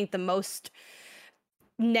of, I think, the most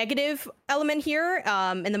negative element here,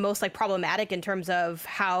 and the most problematic in terms of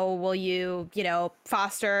how will you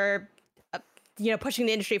foster pushing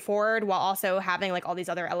the industry forward while also having all these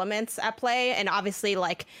other elements at play. And obviously,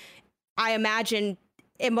 I imagine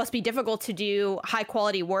it must be difficult to do high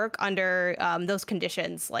quality work under those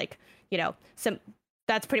conditions.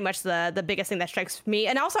 That's pretty much the biggest thing that strikes me.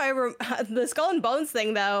 And also, the Skull and Bones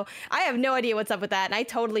thing, though, I have no idea what's up with that, and I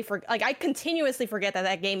totally I continuously forget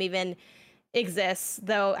that game even exists,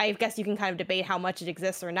 though I guess you can kind of debate how much it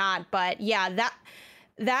exists or not. But yeah,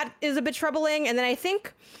 that is a bit troubling. And then I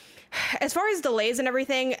think as far as delays and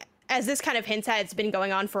everything, as this kind of hints at, it's been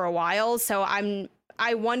going on for a while. So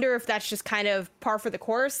I wonder if that's just kind of par for the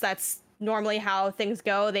course. That's normally how things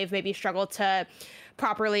go. They've maybe struggled to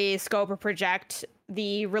properly scope or project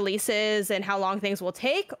the releases and how long things will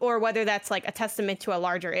take, or whether that's like a testament to a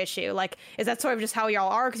larger issue. Like, is that sort of just how y'all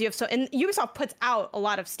are? Because you have and Ubisoft puts out a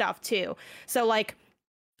lot of stuff too. So like,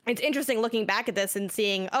 it's interesting looking back at this and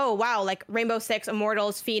seeing, oh, wow, like Rainbow Six,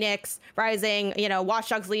 Immortals, Phoenix, Rising, you know, Watch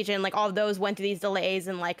Dogs Legion, like all of those went through these delays,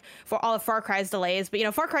 and like for all of Far Cry's delays. But, you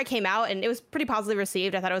know, Far Cry came out and it was pretty positively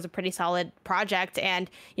received. I thought it was a pretty solid project. And,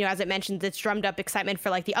 you know, as it mentioned, it's drummed up excitement for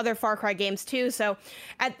like the other Far Cry games too. So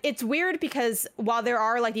it's weird because while there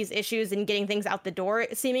are like these issues in getting things out the door,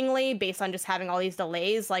 seemingly based on just having all these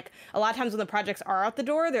delays, like a lot of times when the projects are out the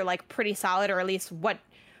door, they're like pretty solid, or at least what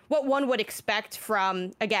one would expect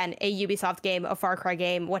from, again, a Ubisoft game, a Far Cry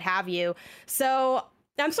game, what have you. So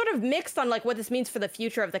I'm sort of mixed on like what this means for the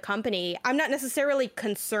future of the company. I'm not necessarily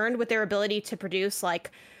concerned with their ability to produce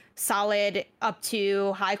like solid up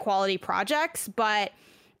to high quality projects, but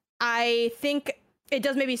I think it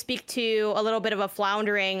does maybe speak to a little bit of a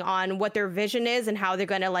floundering on what their vision is and how they're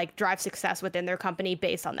going to like drive success within their company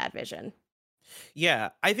based on that vision. Yeah,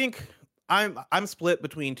 I think I'm split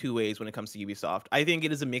between two ways when it comes to Ubisoft. I think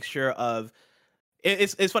it is a mixture of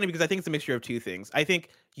it's funny because I think it's a mixture of two things. I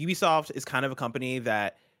think Ubisoft is kind of a company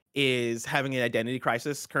that is having an identity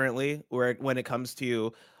crisis currently, where when it comes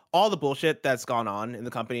to all the bullshit that's gone on in the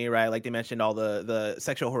company, right? Like they mentioned all the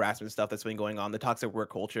sexual harassment stuff that's been going on, the toxic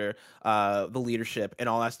work culture, the leadership and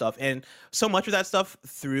all that stuff. And so much of that stuff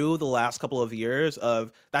through the last couple of years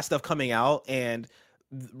of that stuff coming out and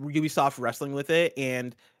Ubisoft wrestling with it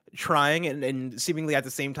and trying and seemingly at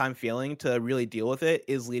the same time failing to really deal with it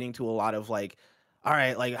is leading to a lot of like, all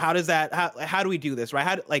right, like how do we do this,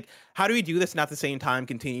 right? How do we do this and at the same time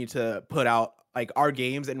continue to put out like our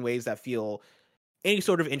games in ways that feel any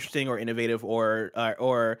sort of interesting or innovative or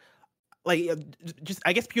like just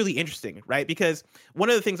I guess purely interesting, right? Because one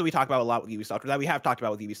of the things that we talk about a lot with Ubisoft, or that we have talked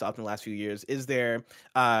about with Ubisoft in the last few years, is they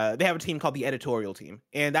have a team called the editorial team,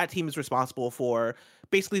 and that team is responsible for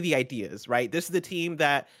basically the ideas, right? This is the team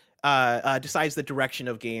that decides the direction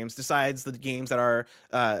of games, decides the games that are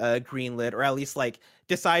greenlit, or at least like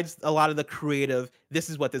decides a lot of the creative,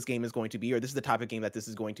 this is what this game is going to be, or this is the type of game that this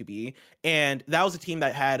is going to be. And that was a team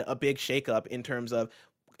that had a big shakeup in terms of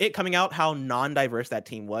it coming out how non-diverse that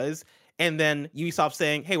team was. And then Ubisoft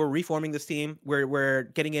saying, hey, we're reforming this team. We're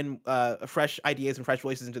getting in fresh ideas and fresh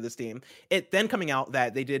voices into this team. It then coming out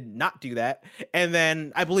that they did not do that. And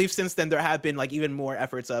then I believe since then there have been like even more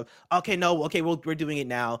efforts of, we're doing it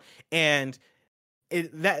now. And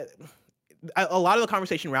a lot of the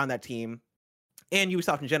conversation around that team and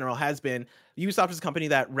Ubisoft in general has been, Ubisoft is a company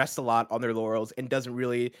that rests a lot on their laurels and doesn't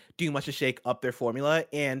really do much to shake up their formula.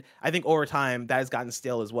 And I think over time that has gotten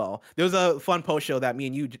stale as well. There was a fun post show that me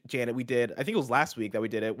and you, Janet, we did, I think it was last week that we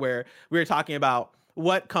did it, where we were talking about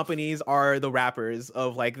what companies are the rappers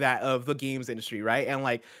of like that of the games industry, right? And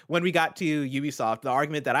like when we got to Ubisoft, the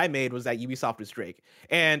argument that I made was that Ubisoft was Drake.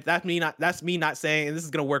 And that's me not saying, and this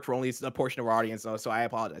is gonna work for only a portion of our audience, so I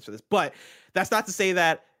apologize for this. But that's not to say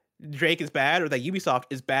that Drake is bad or that Ubisoft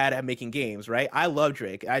is bad at making games, right? I love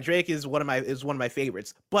Drake. Drake is one of my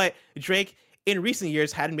favorites. But Drake in recent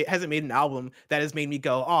years hasn't made an album that has made me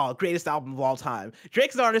go, oh, greatest album of all time.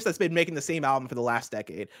 Drake's an artist that's been making the same album for the last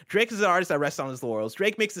decade. Drake is an artist that rests on his laurels.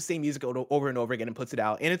 Drake makes the same music over and over again and puts it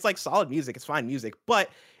out. And it's like solid music. It's fine music.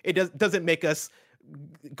 But it doesn't make us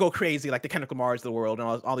go crazy like the Kendrick Lamars of the world and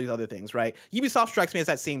all these other things, right? Ubisoft strikes me as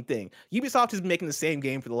that same thing. Ubisoft has been making the same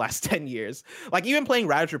game for the last 10 years. Like even playing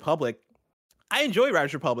Riders Republic, I enjoy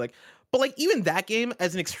Riders Republic, but like even that game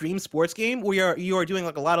as an extreme sports game where you are doing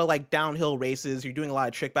like a lot of like downhill races, you're doing a lot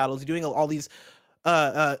of trick battles, you're doing all these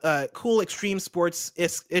cool extreme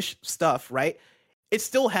sports-ish stuff, right? It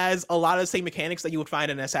still has a lot of the same mechanics that you would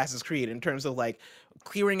find in Assassin's Creed in terms of like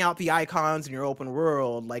clearing out the icons in your open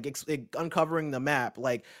world, like uncovering the map.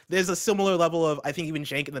 Like there's a similar level of, I think, even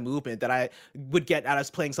jank in the movement that I would get out of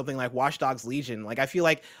playing something like Watch Dogs Legion. Like I feel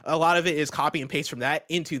like a lot of it is copy and paste from that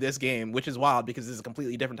into this game, which is wild because it's a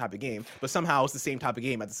completely different type of game, but somehow it's the same type of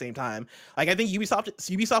game at the same time. Like I think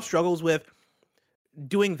Ubisoft struggles with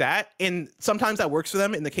doing that, and sometimes that works for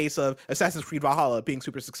them in the case of Assassin's Creed Valhalla being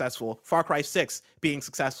super successful, Far Cry 6 being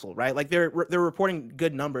successful, right? Like they're reporting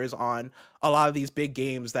good numbers on a lot of these big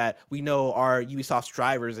games that we know are Ubisoft's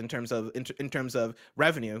drivers in terms of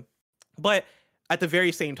revenue. But at the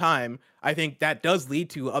very same time, I think that does lead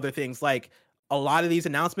to other things like a lot of these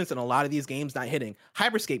announcements and a lot of these games not hitting.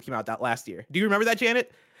 Hyperscape came out that last year. Do you remember that,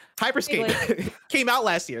 Janet? Hyperscape came out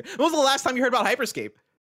last year. When was the last time you heard about Hyperscape?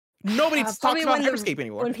 Nobody talks about Hyperscape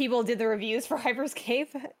anymore. When people did the reviews for Hyperscape,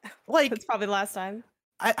 like that's probably the last time.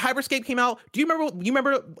 Hyperscape came out. Do you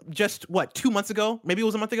remember just what 2 months ago? Maybe it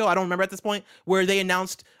was a month ago. I don't remember at this point. Where they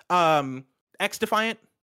announced XDefiant,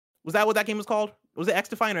 Was that what that game was called? Was it X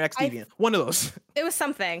Defiant or X Deviant? One of those. It was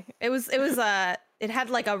something. It had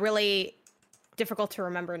like a really difficult to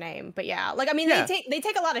remember name, but yeah, like I mean, Yeah. they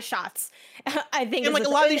take a lot of shots. I think, And like a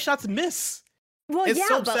lot of these shots miss. Well, It's yeah,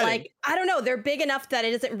 so but upsetting. like I don't know, they're big enough that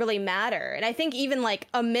it doesn't really matter. And I think even like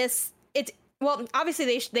a miss, it's well,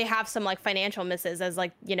 obviously they have some like financial misses, as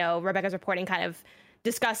like Rebecca's reporting kind of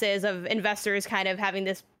discusses, of investors kind of having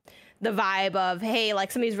the vibe of, hey,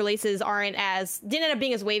 like some of these releases didn't end up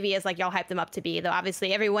being as wavy as like y'all hyped them up to be. Though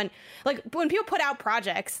obviously everyone, like when people put out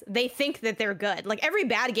projects, they think that they're good. Like every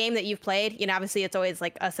bad game that you've played, obviously it's always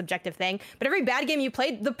like a subjective thing, but every bad game you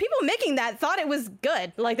played, the people making that thought it was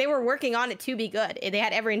good. Like they were working on it to be good. They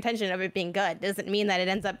had every intention of it being good. Doesn't mean that it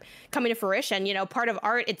ends up coming to fruition. Part of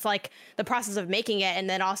art, it's like the process of making it, and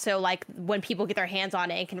then also like when people get their hands on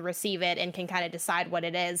it and can receive it and can kind of decide what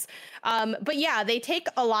it is. But yeah, they take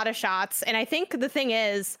a lot of shots. And I think the thing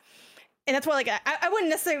is, and that's why like I wouldn't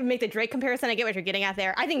necessarily make the Drake comparison. I get what you're getting at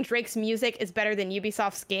there. I think Drake's music is better than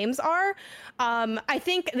Ubisoft's games are. I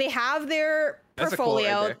think they have their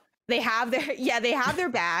portfolio. Right, they have their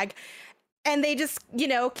bag. And they just,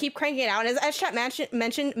 keep cranking it out. And as Chat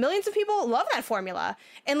mentioned, millions of people love that formula.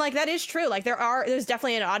 And like, that is true. Like there's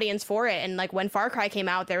definitely an audience for it. And like when Far Cry came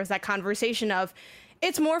out, there was that conversation of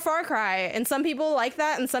it's more Far Cry. And some people like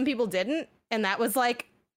that and some people didn't. And that was like,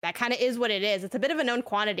 that kind of is what it is. It's a bit of a known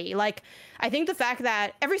quantity. Like, I think the fact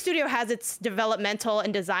that every studio has its developmental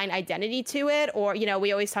and design identity to it, or,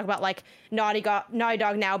 we always talk about like Naughty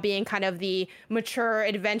Dog now being kind of the mature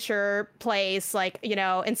adventure place, like,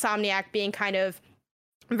 Insomniac being kind of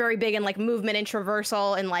very big in like movement and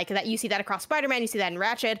traversal, and like that you see that across Spider-Man, you see that in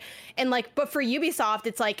Ratchet, and like, but for Ubisoft,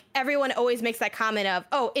 it's like everyone always makes that comment of,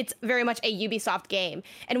 oh, it's very much a Ubisoft game,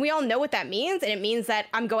 and we all know what that means, and it means that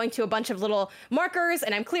I'm going to a bunch of little markers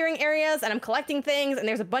and I'm clearing areas and I'm collecting things, and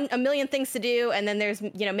there's a million things to do, and then there's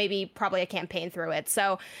maybe probably a campaign through it.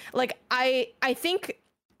 So like I think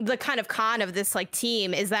the kind of con of this like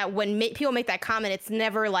team is that when people make that comment, it's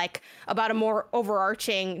never like about a more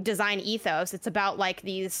overarching design ethos. It's about like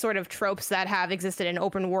these sort of tropes that have existed in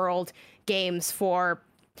open world games for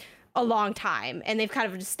a long time, and they've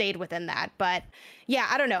kind of just stayed within that. But yeah,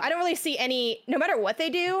 I don't know. I don't really see any, no matter what they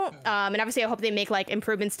do. And obviously I hope they make like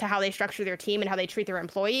improvements to how they structure their team and how they treat their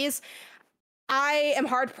employees. I am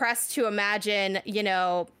hard pressed to imagine,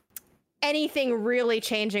 anything really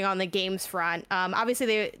changing on the games front.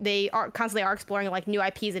 Obviously they are constantly exploring like new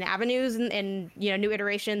IPs and avenues and new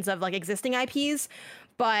iterations of like existing IPs,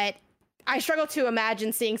 but I struggle to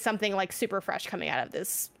imagine seeing something like super fresh coming out of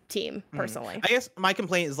this team personally. I guess my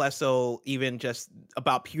complaint is less so even just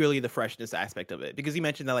about purely the freshness aspect of it, because you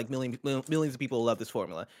mentioned that like millions of people love this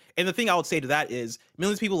formula, and the thing I would say to that is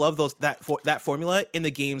millions of people love that formula in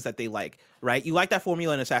the games that they like, right? You like that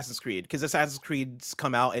formula in Assassin's Creed because Assassin's Creed's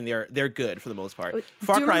come out and they're good for the most part.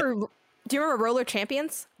 Do you remember Roller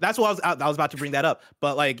Champions? That's what I was about to bring that up.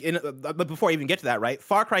 But like, but before I even get to that, right?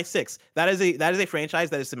 Far Cry 6, that is a franchise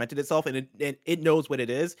that has cemented itself, and it knows what it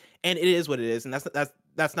is, and it is what it is, and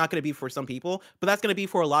that's not going to be for some people, but that's going to be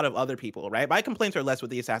for a lot of other people, right? My complaints are less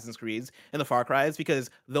with the Assassin's Creeds and the Far Cries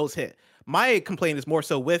because those hit. My complaint is more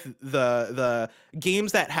so with the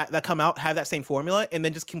games that come out have that same formula and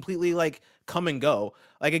then just completely like come and go.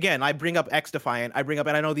 Like again, I bring up X Defiant. And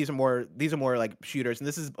I know these are more like shooters, and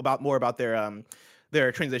this is more about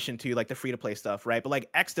their transition to like the free to play stuff, right? But like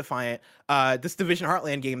X Defiant, this Division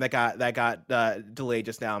Heartland game that got delayed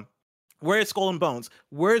just now. Where is Skull and Bones?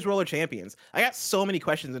 Where is Roller Champions? I got so many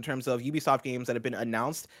questions in terms of Ubisoft games that have been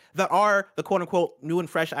announced that are the quote-unquote new and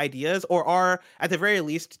fresh ideas, or are at the very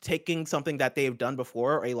least taking something that they've done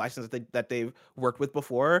before, or a license that they've worked with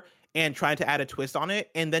before, and trying to add a twist on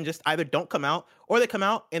it, and then just either don't come out, or they come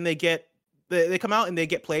out and they get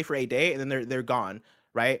play for a day and then they're gone.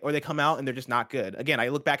 Right? Or they come out and they're just not good. Again, I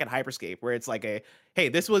look back at Hyperscape, where it's like hey,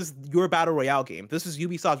 this was your Battle Royale game. This is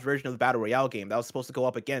Ubisoft's version of the Battle Royale game that was supposed to go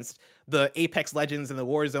up against the Apex Legends and the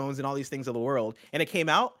Warzones and all these things of the world. And it came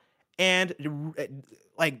out and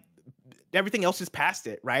like everything else just passed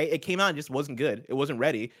it, right? It came out and just wasn't good. It wasn't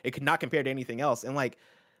ready. It could not compare to anything else. And like,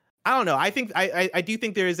 I don't know. I think I do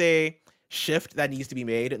think there is a shift that needs to be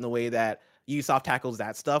made in the way that Ubisoft tackles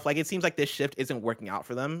that stuff. Like, it seems like this shift isn't working out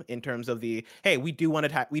for them in terms of hey, we do want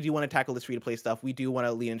to tackle this free to play stuff. We do want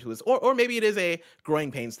to lean into this, or maybe it is a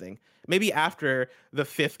growing pains thing. Maybe after the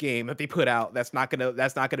 5th game that they put out, that's not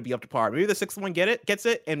gonna be up to par. Maybe the 6th one gets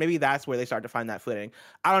it, and maybe that's where they start to find that footing.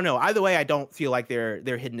 I don't know. Either way, I don't feel like they're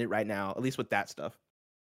hitting it right now, at least with that stuff.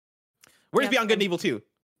 Where's Beyond Good and Evil 2?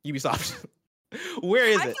 Ubisoft. Where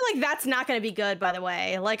is it? I feel like that's not going to be good, by the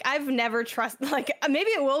way. Like, I've never trusted, like, maybe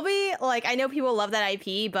it will be. Like, I know people love that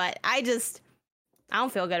IP, but I I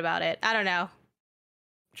don't feel good about it. I don't know.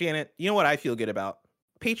 Janet, you know what I feel good about?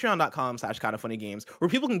 Patreon.com/kindafunnygames, where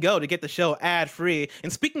people can go to get the show ad-free.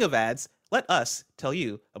 And speaking of ads, let us tell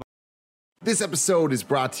you about. This episode is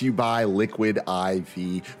brought to you by Liquid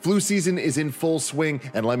IV. Flu season is in full swing,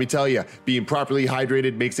 and let me tell you, being properly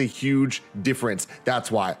hydrated makes a huge difference. That's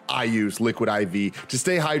why I use Liquid IV to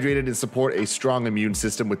stay hydrated and support a strong immune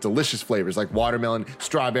system with delicious flavors like watermelon,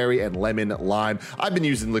 strawberry, and lemon lime. I've been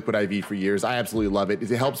using Liquid IV for years. I absolutely love it. It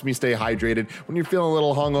helps me stay hydrated when you're feeling a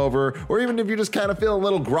little hungover, or even if you're just kind of feeling a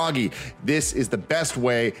little groggy. This is the best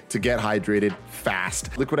way to get hydrated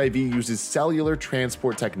fast. Liquid IV uses cellular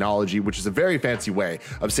transport technology, which is a very fancy way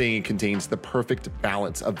of saying it contains the perfect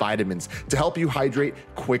balance of vitamins to help you hydrate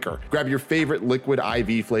quicker. Grab your favorite Liquid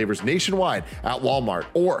IV flavors nationwide at Walmart,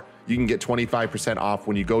 or you can get 25% off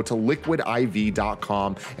when you go to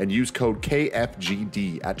liquidiv.com and use code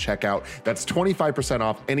KFGD at checkout. That's 25%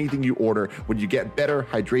 off anything you order when you get better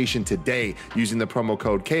hydration today using the promo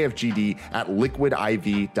code KFGD at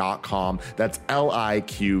liquidiv.com. That's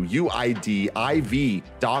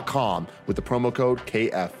liquidiv.com with the promo code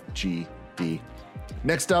KFGD.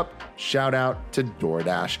 Next up, shout out to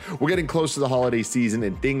DoorDash. We're getting close to the holiday season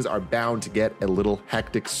and things are bound to get a little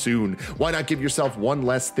hectic soon. Why not give yourself one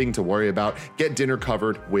less thing to worry about? Get dinner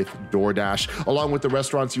covered with DoorDash. Along with the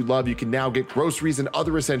restaurants you love, you can now get groceries and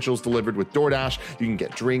other essentials delivered with DoorDash. You can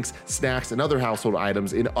get drinks, snacks, and other household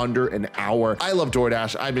items in under an hour. I love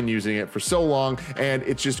DoorDash. I've been using it for so long, and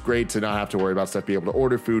it's just great to not have to worry about stuff, be able to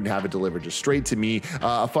order food and have it delivered just straight to me.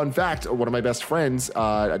 A fun fact, one of my best friends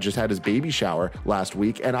just had his baby shower last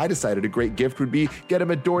week, and I decided a great gift would be get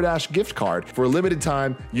him a DoorDash gift card. For a limited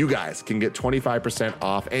time, you guys can get 25%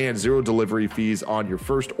 off and zero delivery fees on your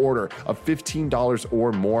first order of $15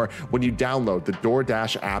 or more when you download the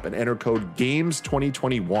DoorDash app and enter code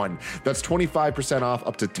GAMES2021. That's 25% off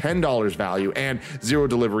up to $10 value and zero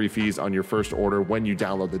delivery fees on your first order when you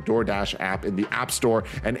download the DoorDash app in the App Store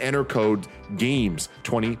and enter code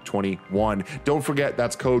GAMES2021. Don't forget,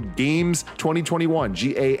 that's code GAMES2021,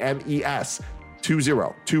 GAMES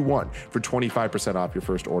 2021 for 25% off your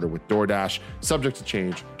first order with DoorDash. Subject to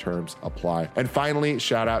change, terms apply. And finally,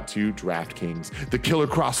 shout out to DraftKings, the killer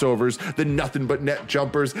crossovers, the nothing but net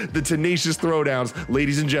jumpers, the tenacious throwdowns.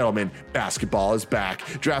 Ladies and gentlemen, basketball is back.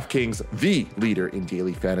 DraftKings, the leader in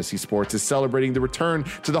daily fantasy sports, is celebrating the return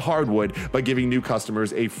to the hardwood by giving new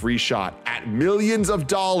customers a free shot at millions of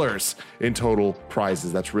dollars in total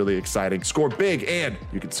prizes. That's really exciting. Score big and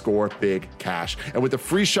you can score big cash. And with a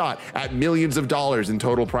free shot at millions of dollars in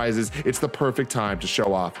total prizes, it's the perfect time to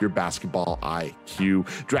show off your basketball IQ.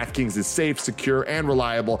 DraftKings is safe, secure, and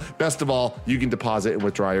reliable. Best of all, you can deposit and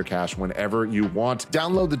withdraw your cash whenever you want.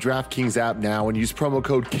 Download the DraftKings app now and use promo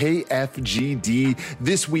code KFGD.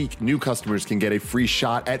 This week, new customers can get a free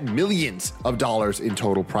shot at millions of dollars in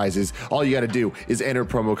total prizes. All you got to do is enter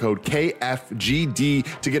promo code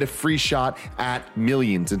KFGD to get a free shot at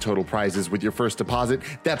millions in total prizes with your first deposit.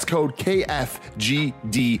 That's code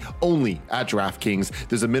KFGD only at DraftKings.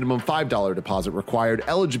 There's a minimum $5 deposit required.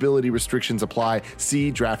 Eligibility restrictions apply.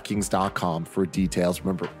 See DraftKings.com for details.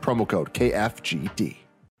 Remember, promo code KFGD.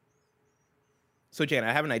 So, Jana,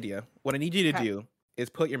 I have an idea. What I need you to do is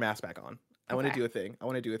put your mask back on. I want to do a thing.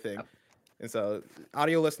 Oh. And so,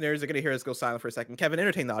 audio listeners are going to hear us go silent for a second. Kevin,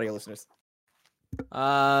 entertain the audio listeners.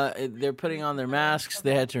 They're putting on their masks.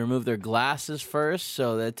 They had to remove their glasses first,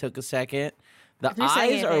 so that took a second. The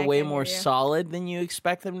eyes are way more solid than you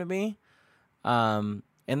expect them to be. And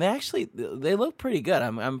they look pretty good.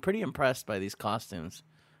 I'm pretty impressed by these costumes.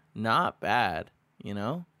 Not bad, you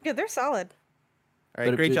know? Yeah, they're solid. All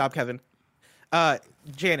right, great job, Kevin.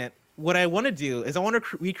 Janet, what I want to do is I want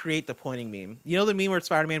to recreate the pointing meme. You know the meme where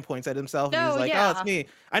Spider-Man points at himself and he's like, oh, it's me.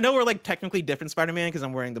 I know we're like technically different Spider-Man because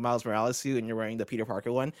I'm wearing the Miles Morales suit and you're wearing the Peter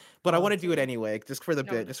Parker one, but I want to do it anyway, just for the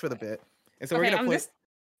bit. And so we're going to point...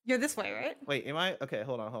 You're this way, right? Wait, am I? Okay,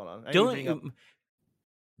 hold on.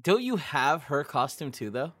 Don't you have her costume too,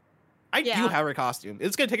 though? I do have her costume.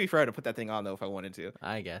 It's gonna take me forever to put that thing on, though, if I wanted to.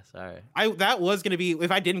 I guess. All right. That was gonna be,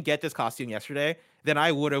 if I didn't get this costume yesterday, then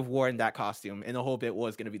I would have worn that costume, and the whole bit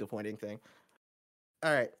was gonna be the pointing thing.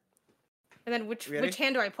 All right. And then which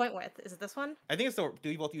hand do I point with? Is it this one? I think it's do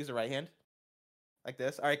we both use the right hand? Like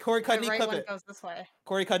this? All right, Corey Cudney, clip it. Goes this way.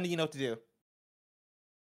 Corey Cudney, you know what to do.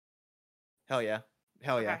 Hell yeah.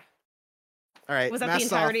 Okay. All right. Was that the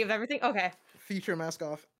entirety of everything? Okay. Feature mask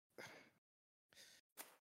off.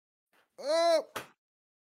 Oh.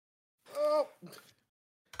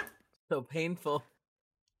 So painful.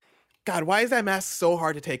 God, why is that mask so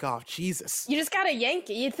hard to take off? Jesus. You just gotta yank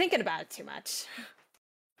it. You're thinking about it too much.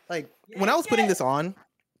 Like, when I was putting this on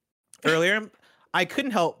earlier, I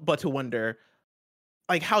couldn't help but to wonder,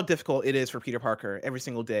 like how difficult it is for Peter Parker every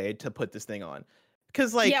single day to put this thing on.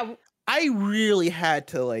 Because like I really had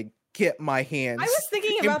to like get my hands. I was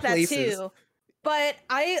thinking about that too. But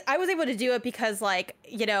I was able to do it because, like,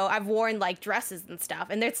 you know, I've worn, like, dresses and stuff,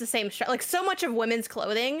 and it's the same like, so much of women's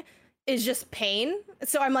clothing is just pain.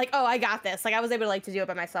 So I'm like, oh, I got this. Like, I was able to, like, to do it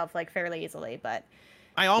by myself, like, fairly easily, but...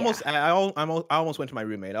 I almost went to my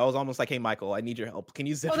roommate. I was almost like, hey, Michael, I need your help. Can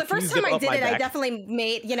you zip? Well, the first time I did it, I definitely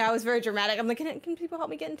made, you know, I was very dramatic. I'm like, can people help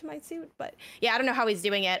me get into my suit? But, yeah, I don't know how he's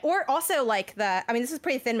doing it. Or also, like, this is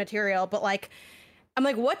pretty thin material, but, like... I'm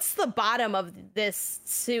like, what's the bottom of this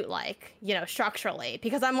suit like, you know, structurally?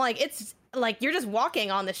 Because I'm like, it's like you're just walking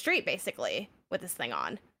on the street basically with this thing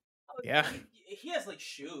on. Yeah. He has like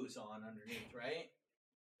shoes on underneath, right?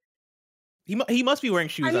 He must be wearing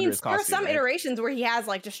shoes under his costume. There are some iterations where he has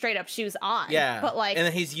like just straight up shoes on. Yeah. But like, and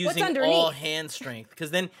then he's using all hand strength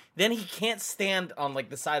because then he can't stand on like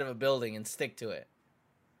the side of a building and stick to it.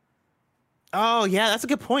 Oh, yeah, that's a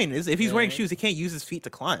good point. If he's wearing shoes, he can't use his feet to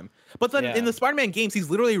climb. But then in the Spider-Man games, he's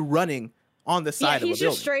literally running on the side of a building. Yeah, he's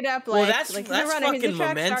just straight up like... Well, that's fucking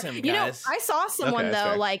momentum, guys. You know, I saw someone,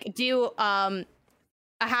 like, do...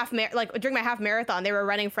 a half like during my half marathon, they were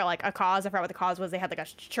running for like a cause. I forgot what the cause was. They had like a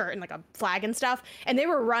shirt and like a flag and stuff, and they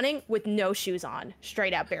were running with no shoes on,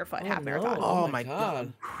 straight up barefoot half marathon. Oh my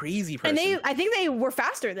god, crazy person! And I think they were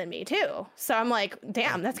faster than me too. So I'm like,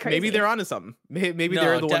 damn, that's crazy. Maybe they're onto something. Maybe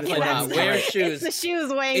they're the one that's not. Wear shoes. It's the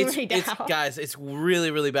shoes weighing me down. Guys, it's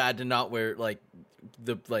really really bad to not wear like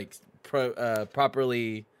the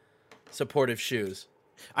properly supportive shoes.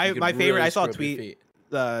 My favorite. I saw a tweet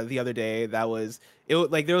the other day that was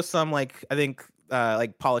like there was some like I think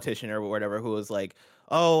like politician or whatever who was like,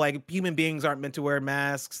 oh, like human beings aren't meant to wear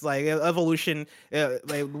masks, like evolution,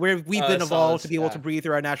 like we've been evolved to be able to breathe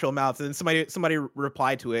through our natural mouths. And then somebody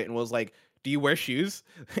replied to it and was like, do you wear shoes?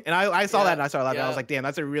 And I saw that and I started laughing. I was like, damn,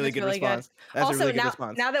 that's a really good response. That's also, a really good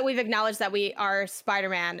response. Now that we've acknowledged that we are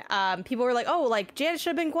Spider-Man, people were like, oh, like Janet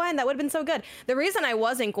should have been Gwen. That would have been so good. The reason I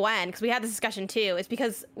wasn't Gwen, because we had this discussion too, is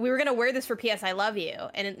because we were going to wear this for PS I Love You.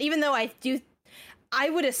 And even though I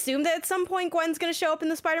would assume that at some point Gwen's going to show up in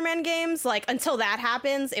the Spider-Man games. Like, until that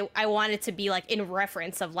happens, I want it to be, like, in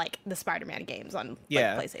reference of, like, the Spider-Man games on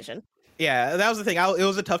PlayStation. Yeah, that was the thing. It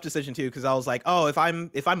was a tough decision, too, because I was like, oh, if I'm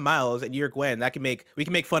Miles and you're Gwen, we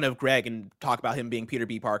can make fun of Greg and talk about him being Peter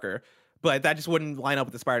B. Parker. But that just wouldn't line up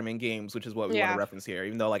with the Spider-Man games, which is what we want to reference here.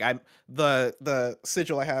 Even though, like, the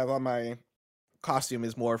sigil I have on my costume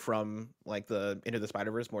is more from, like, the Into the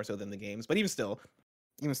Spider-Verse more so than the games. But even still,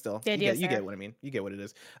 you get what I mean. You get what it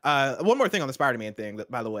is. One more thing on the Spider-Man thing,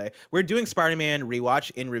 by the way. We're doing Spider-Man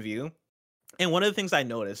Rewatch in review. And one of the things I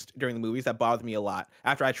noticed during the movies that bothered me a lot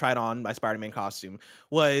after I tried on my Spider-Man costume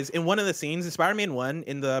was in one of the scenes in Spider-Man 1,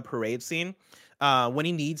 in the parade scene, when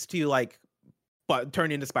he needs to, like,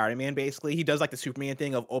 turn into Spider-Man, basically, he does, like, the Superman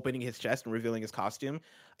thing of opening his chest and revealing his costume.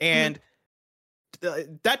 And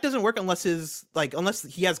that doesn't work unless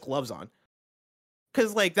he has gloves on.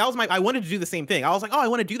 Because, like, that was I wanted to do the same thing. I was like, oh, I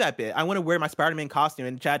want to do that bit. I want to wear my Spider-Man costume.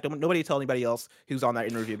 And chat, nobody tell anybody else who's on that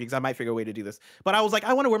interview because I might figure a way to do this. But I was like,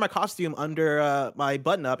 I want to wear my costume under my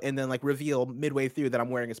button-up and then, like, reveal midway through that I'm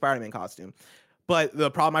wearing a Spider-Man costume. But the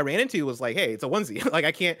problem I ran into was, like, hey, it's a onesie. Like,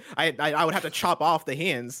 I can't, I would have to chop off the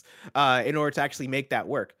hands in order to actually make that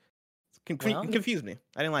work. It confused me.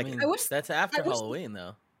 I didn't like it. That's after Halloween,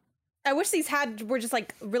 though. I wish these were just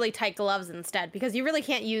like really tight gloves instead, because you really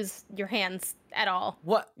can't use your hands at all.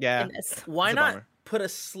 What? Yeah. In this. Why not put a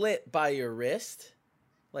slit by your wrist,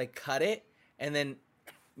 like cut it, and then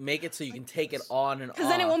make it so you can take it on and off? Because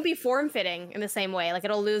then it won't be form fitting in the same way. Like,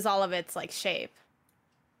 it'll lose all of its like shape.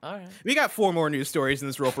 All right. We got 4 more news stories in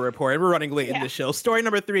this Roper Report, and we're running late in the show. Story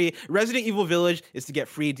number 3, Resident Evil Village is to get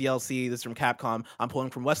free DLC. This is from Capcom. I'm pulling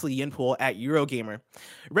from Wesley Yinpool at Eurogamer.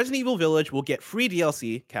 Resident Evil Village will get free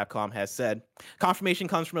DLC, Capcom has said. Confirmation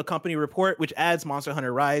comes from a company report, which adds Monster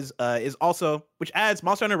Hunter Rise is also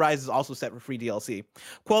set for free DLC.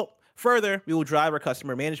 Quote, further, we will drive our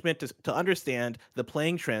customer management to understand the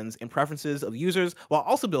playing trends and preferences of users while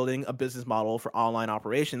also building a business model for online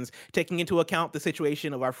operations, taking into account the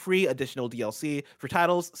situation of our free additional DLC for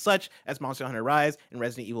titles such as Monster Hunter Rise and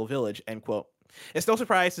Resident Evil Village, end quote. It's no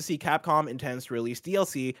surprise to see Capcom intends to release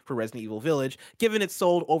DLC for Resident Evil Village, given it's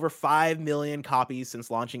sold over 5 million copies since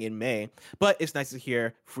launching in May, but it's nice to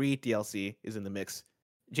hear free DLC is in the mix.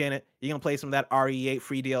 Janet, you gonna play some of that RE8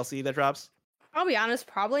 free DLC that drops? I'll be honest,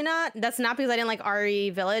 probably not. That's not because I didn't like RE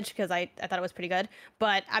Village, because I thought it was pretty good,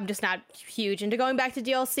 but I'm just not huge into going back to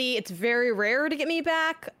DLC. It's very rare to get me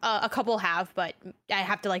back. A couple have, but I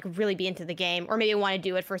have to like really be into the game, or maybe want to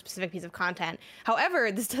do it for a specific piece of content. However,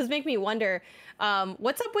 this does make me wonder,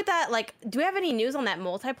 what's up with that? Like, do we have any news on that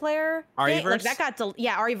multiplayer? REverse? Like that got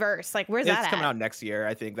REverse. Like, where's that at? It's coming out next year,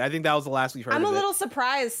 I think. I think that was the last we've heard. I'm a little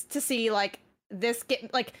surprised to see like this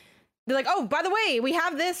get like. They're like, oh, by the way, we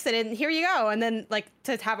have this, and here you go. And then like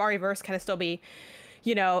to have REverse kind of still be,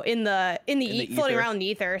 in the floating around in the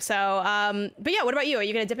ether. So, but yeah, what about you? Are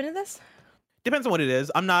you gonna dip into this? Depends on what it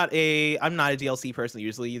is. I'm not a DLC person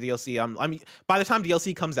usually. DLC, I'm by the time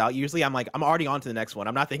DLC comes out, usually I'm already on to the next one.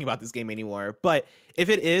 I'm not thinking about this game anymore. But if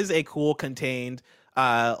it is a cool contained, do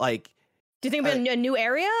you think it'll be a new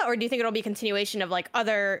area, or do you think it'll be a continuation of like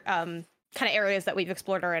other kind of areas that we've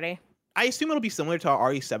explored already? I assume it'll be similar to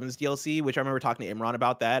our RE7's DLC, which I remember talking to Imran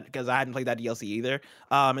about that because I hadn't played that DLC either.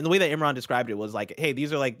 And the way that Imran described it was like, hey,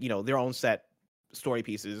 these are like, their own set story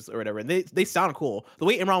pieces or whatever. And they sound cool. The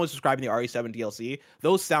way Imran was describing the RE7 DLC,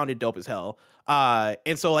 those sounded dope as hell.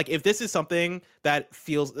 And so like, if this is something that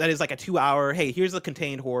is like a 2-hour, hey, here's a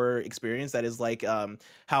contained horror experience that is like,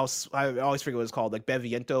 House, I always forget what it's called, like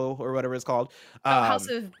Beneviento or whatever it's called. House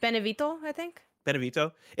of Benevito, I think.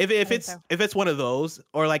 Benevito. If it's one of those,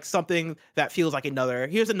 or like something that feels like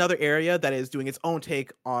here's another area that is doing its own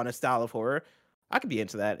take on a style of horror, I could be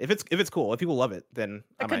into that. If it's cool, if people love it, then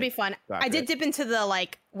it could be fun. I did dip into the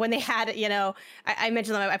like when they had, I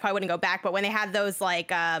mentioned them. I probably wouldn't go back, but when they had those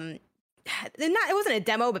like it wasn't a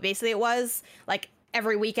demo, but basically it was like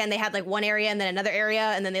every weekend they had like one area and then another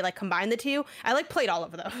area, and then they like combined the two. I like played all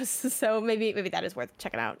of those, so maybe that is worth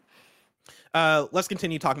checking out. Let's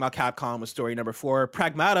continue talking about Capcom with story number 4.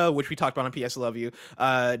 Pragmata, which we talked about on PS Love You,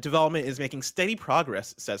 development is making steady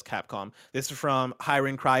progress, says Capcom. This is from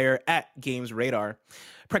Hiren Cryer at Games Radar.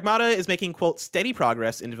 Pragmata is making, quote, steady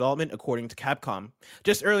progress in development according to Capcom.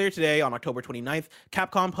 Just earlier today, on October 29th,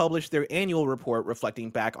 Capcom published their annual report reflecting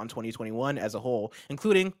back on 2021 as a whole,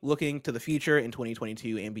 including looking to the future in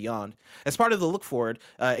 2022 and beyond. As part of the look forward,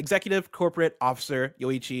 Executive Corporate Officer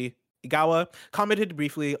Yoichi Igawa commented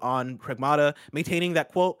briefly on Pragmata, maintaining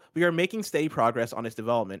that, quote, we are making steady progress on its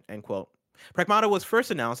development, end quote. Pragmata was first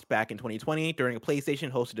announced back in 2020 during a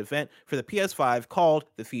PlayStation-hosted event for the PS5 called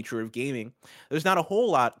The Future of Gaming. There's not a whole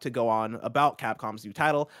lot to go on about Capcom's new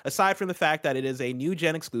title, aside from the fact that it is a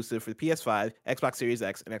new-gen exclusive for the PS5, Xbox Series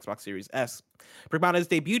X, and Xbox Series S. Pragmata's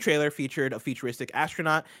debut trailer featured a futuristic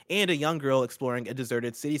astronaut and a young girl exploring a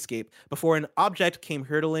deserted cityscape before an object came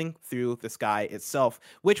hurtling through the sky itself,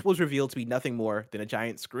 which was revealed to be nothing more than a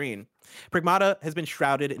giant screen. Pragmata has been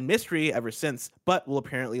shrouded in mystery ever since, but will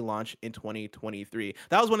apparently launch in 2023.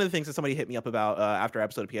 That was one of the things that somebody hit me up about after our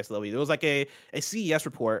episode of PSLW. There was like a CES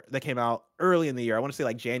report that came out early in the year. I want to say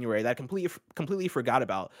like January, that I completely forgot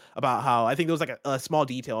about how I think there was like a small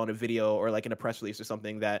detail on a video or like in a press release or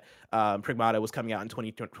something that Pragmata was coming out in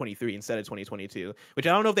 2023 instead of 2022, which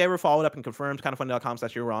I don't know if they ever followed up and confirmed.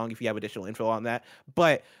 Kindafunny.com/you're wrong if you have additional info on that.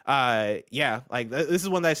 But yeah, like this is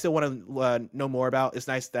one that I still want to know more about. It's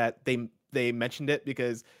nice that they mentioned it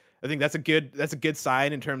because I think that's a good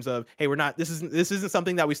sign in terms of, hey, this isn't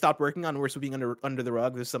something that we stopped working on. We're sweeping under the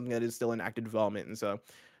rug. This is something that is still in active development, and so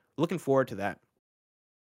looking forward to that.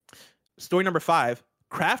 Story number 5.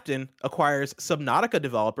 Krafton acquires Subnautica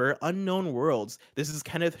developer Unknown Worlds. This is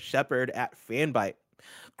Kenneth Shepard at Fanbyte.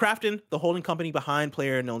 Krafton, the holding company behind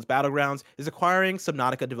PlayerUnknown's Battlegrounds, is acquiring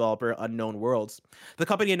Subnautica developer Unknown Worlds. The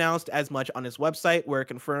company announced as much on its website, where it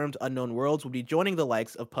confirmed Unknown Worlds will be joining the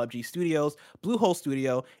likes of PUBG Studios, Bluehole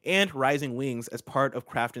Studio, and Rising Wings as part of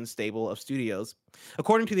Krafton's stable of studios.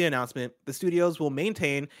 According to the announcement, the studios will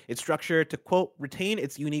maintain its structure to, quote, retain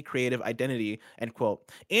its unique creative identity, end quote,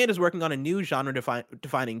 and is working on a new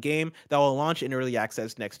genre-defining game that will launch in early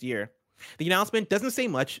access next year. The announcement doesn't say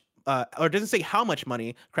much or doesn't say how much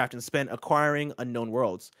money Krafton spent acquiring Unknown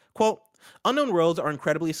Worlds. Quote, Unknown Worlds are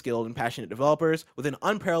incredibly skilled and passionate developers with an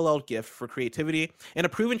unparalleled gift for creativity and a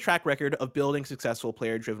proven track record of building successful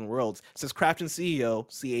player-driven worlds, says Krafton CEO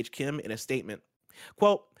C.H. Kim in a statement.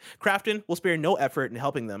 Quote, Krafton will spare no effort in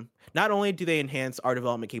helping them. Not only do they enhance our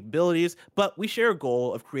development capabilities, but we share a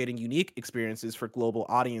goal of creating unique experiences for global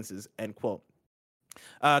audiences, end quote.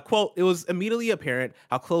 Quote, it was immediately apparent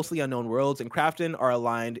how closely Unknown Worlds and Krafton are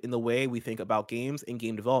aligned in the way we think about games and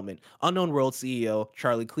game development, Unknown Worlds CEO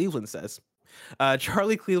Charlie Cleveland says.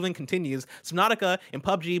 Charlie Cleveland continues, Subnautica and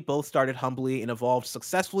PUBG both started humbly and evolved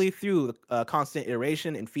successfully through constant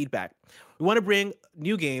iteration and feedback. We want to bring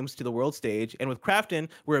new games to the world stage, and with Krafton,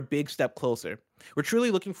 we're a big step closer. We're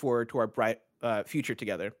truly looking forward to our bright future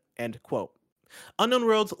together, end quote. Unknown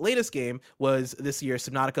World's latest game was this year's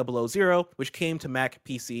Subnautica Below Zero, which came to Mac,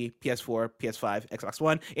 PC, PS4, PS5, Xbox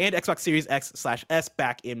One, and Xbox Series X/S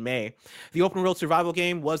back in May. The open world survival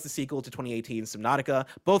game was the sequel to 2018's Subnautica.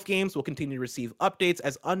 Both games will continue to receive updates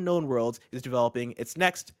as Unknown Worlds is developing its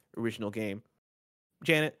next original game.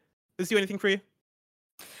 Janet, does this do anything for you?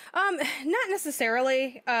 Not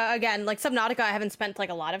necessarily. Again, like Subnautica, I haven't spent like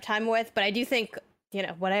a lot of time with, but I do think,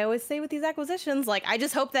 what I always say with these acquisitions, like I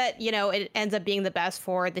just hope that, it ends up being the best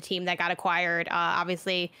for the team that got acquired.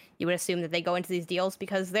 Obviously, you would assume that they go into these deals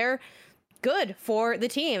because they're good for the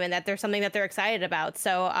team and that there's something that they're excited about.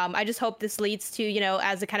 So I just hope this leads to,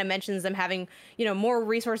 as it kind of mentions, them having, more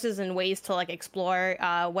resources and ways to like explore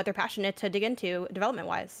what they're passionate to dig into development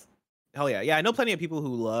wise. Hell yeah. Yeah, I know plenty of people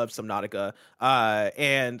who love Subnautica.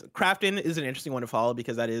 And Krafton is an interesting one to follow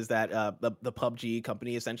because that is the PUBG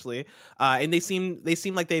company essentially. And they seem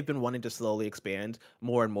like they've been wanting to slowly expand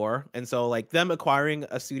more and more. And so like them acquiring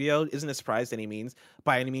a studio isn't a surprise by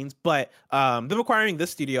any means. But them acquiring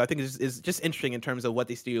this studio I think is just interesting in terms of what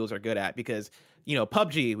these studios are good at, because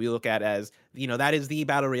PUBG we look at as, that is the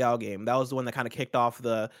battle royale game. That was the one that kind of kicked off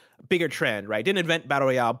the bigger trend, right? Didn't invent battle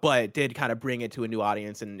royale, but did kind of bring it to a new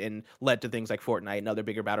audience and led to things like Fortnite and other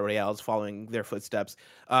bigger battle royales following their footsteps.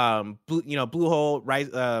 Bluehole,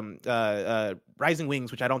 Rising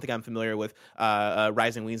Wings, which I don't think I'm familiar with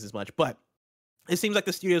Rising Wings as much, but it seems like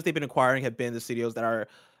the studios they've been acquiring have been the studios that are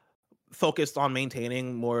focused on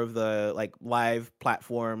maintaining more of the like live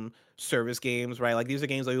platform service games, right? Like these are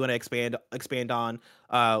games that we want to expand on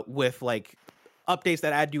with like updates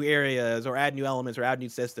that add new areas or add new elements or add new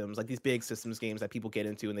systems, like these big systems games that people get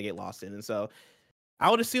into and they get lost in. And so I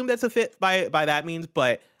would assume that's a fit by that means,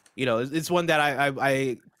 but it's one that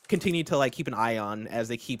I continue to like keep an eye on as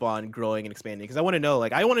they keep on growing and expanding, because I want to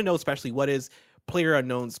know especially what is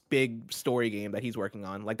PlayerUnknown's big story game that he's working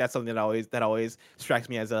on. Like that's something that always strikes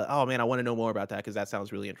me as oh man, I want to know more about that because that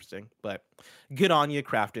sounds really interesting. But good on you,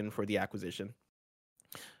 Krafton, for the acquisition.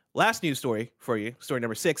 Last news story for you, story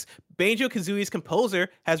number 6. Banjo-Kazooie's composer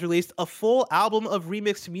has released a full album of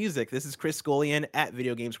remixed music. This is Chris Scullion at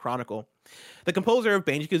Video Games Chronicle. The composer of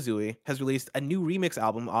Banjo-Kazooie has released a new remix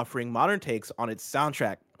album offering modern takes on its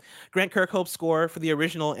soundtrack. Grant Kirkhope's score for the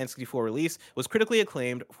original N64 release was critically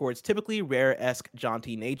acclaimed for its typically rare-esque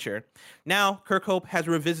jaunty nature. Now, Kirkhope has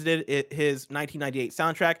revisited his 1998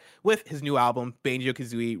 soundtrack with his new album,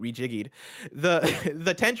 Banjo-Kazooie Rejiggied.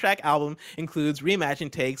 The 10-track album includes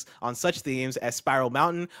reimagined takes on such themes as Spiral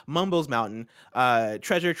Mountain, Mumbo's Mountain,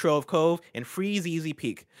 Treasure Trove Cove, and Freeze Easy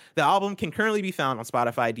Peak. The album can currently be found on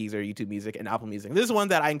Spotify, Deezer, YouTube Music, and Apple Music. This is one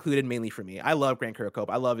that I included mainly for me. I love Grant Kirkhope.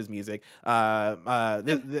 I love his music.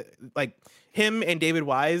 Like him and David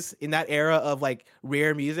Wise in that era of like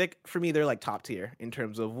rare music, for me they're like top tier in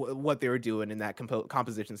terms of what they were doing in that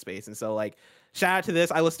composition space. And so like shout out to this.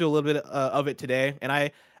 I listened to a little bit of it today, and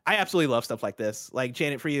I absolutely love stuff like this. Like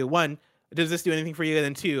Janet, for you, 1, does this do anything for you? And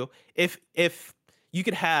then 2, if you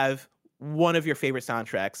could have one of your favorite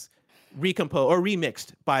soundtracks recomposed or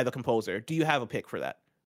remixed by the composer, do you have a pick for that?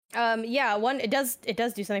 Yeah, it does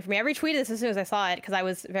do something for me. I retweeted this as soon as I saw it because I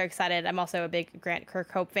was very excited. I'm also a big Grant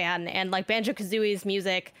Kirkhope fan, and like Banjo-Kazooie's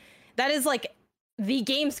music, that is like the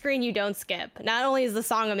game screen you don't skip. Not only is the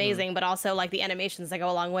song amazing, but also like the animations that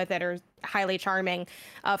go along with it are highly charming.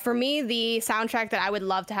 For me, the soundtrack that I would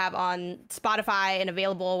love to have on Spotify and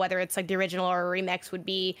available, whether it's like the original or a remix, would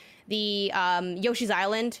be the Yoshi's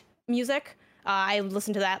Island music. I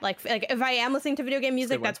listen to that like if I am listening to video game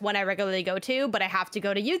music, that's one I regularly go to, but I have to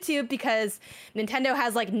go to YouTube because Nintendo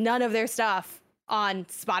has like none of their stuff on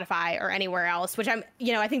Spotify or anywhere else, which I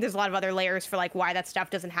think there's a lot of other layers for like why that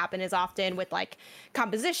stuff doesn't happen as often with like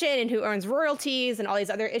composition and who earns royalties and all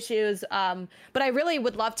these other issues. But I really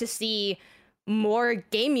would love to see more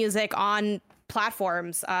game music on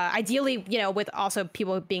platforms, ideally, with also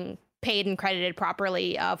people being paid and credited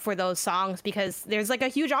properly for those songs, because there's like a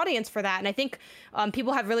huge audience for that. And I think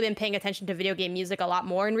people have really been paying attention to video game music a lot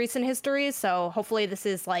more in recent history. So hopefully this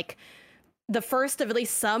is like the first of at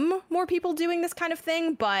least some more people doing this kind of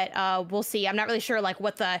thing, but we'll see. I'm not really sure like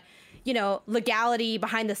what the legality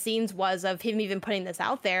behind the scenes was of him even putting this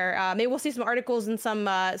out there. Maybe we'll see some articles and some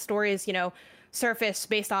stories, surface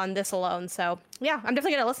based on this alone. So yeah, I'm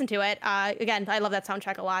definitely gonna listen to it. Again, I love that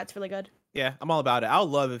soundtrack a lot. It's really good. Yeah, I'm all about it. I would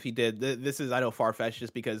love if he did. This is, I know, far-fetched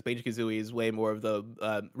just because Banjo-Kazooie is way more of the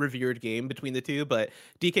revered game between the two, but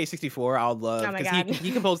DK64 I would love, because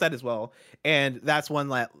he composed that as well. And that's one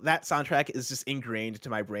that soundtrack is just ingrained to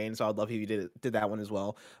my brain, so I would love if he did that one as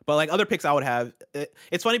well. But like other picks I would have,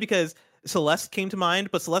 it's funny because Celeste came to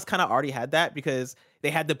mind, but Celeste kind of already had that because they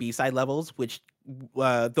had the B-side levels, which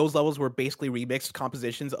those levels were basically remixed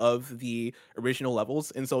compositions of the original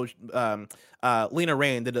levels. And so Lena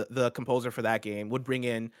Raine, the composer for that game, would bring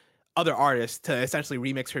in other artists to essentially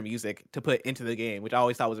remix her music to put into the game, which I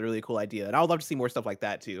always thought was a really cool idea. And I would love to see more stuff like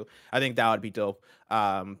that too. I think that would be dope.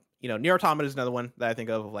 Nier Automata is another one that I think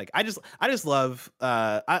of. Like, I just love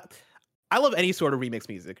I love any sort of remix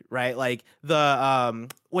music, right? Like the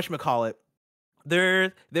whatchamacallit,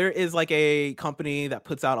 there is like a company that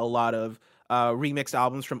puts out a lot of remixed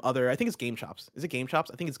albums from other, I think it's Game Chops. Is it Game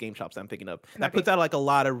Chops? I think it's Game Chops that I'm thinking of. That puts out like a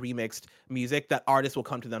lot of remixed music that artists will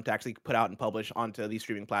come to them to actually put out and publish onto these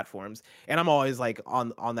streaming platforms. And I'm always like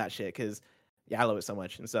on that shit because I love it so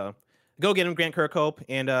much. And so go get him, Grant Kirkhope,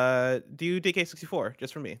 and do DK64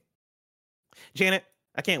 just for me. Janet,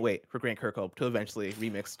 I can't wait for Grant Kirkhope to eventually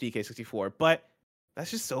remix DK64, but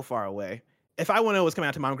that's just so far away. If I want to know what's coming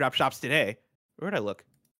out to mom and grab shops today, where would I look?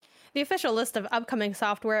 The official list of upcoming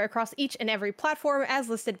software across each and every platform as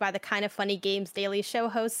listed by the Kind of Funny Games Daily Show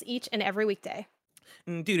hosts each and every weekday.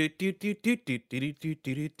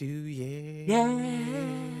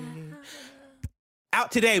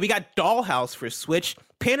 Out today, we got Dollhouse for Switch,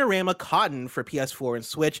 Panorama Cotton for PS4 and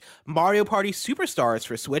Switch, Mario Party Superstars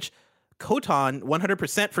for Switch, Kotan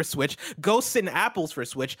 100% for Switch, Ghosts and Apples for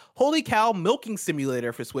Switch, Holy Cow Milking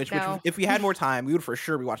Simulator for Switch, which if we had more time, we would for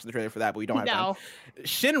sure be watching the trailer for that, but we don't have time.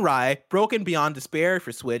 Shinrai Broken Beyond Despair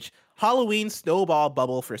for Switch, Halloween Snowball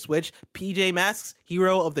Bubble for Switch, PJ Masks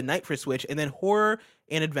Hero of the Night for Switch, and then Horror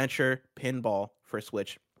and Adventure Pinball for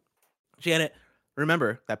Switch. Janet,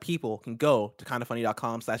 remember that people can go to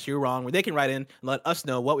kindoffunny.com/you're-wrong, where they can write in and let us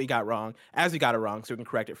know what we got wrong as we got it wrong, so we can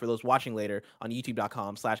correct it for those watching later on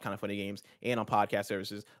youtube.com/kindoffunnygames and on podcast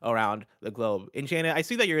services around the globe. And Janet, I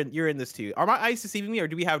see that you're in this too. Are my eyes deceiving me, or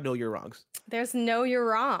do we have no you're wrongs? There's no you're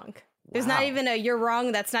wrong. There's not even a you're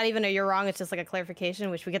wrong. That's not even a you're wrong. It's just like a clarification,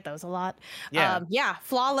 which we get those a lot.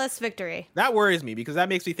 Flawless victory. That worries me because that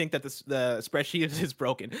makes me think that the spreadsheet is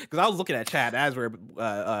broken. Because I was looking at chat as we're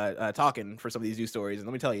talking for some of these news stories, and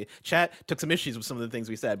let me tell you, chat took some issues with some of the things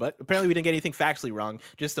we said. But apparently, we didn't get anything factually wrong.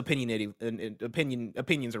 Just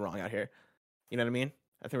opinions are wrong out here. You know what I mean?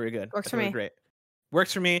 I think we're good. Works for me. Great.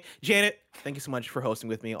 Works for me. Janet, thank you so much for hosting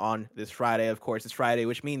with me on this Friday. Of course, it's Friday,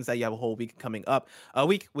 which means that you have a whole week coming up. A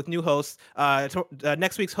week with new hosts.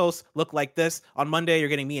 Next week's hosts look like this. On Monday, you're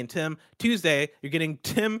getting me and Tim. Tuesday, you're getting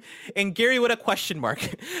Tim and Gary with a question mark.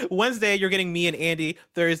 Wednesday, you're getting me and Andy.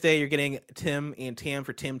 Thursday, you're getting Tim and Tam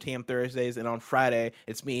for Tim Tam Thursdays. And on Friday,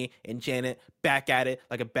 it's me and Janet back at it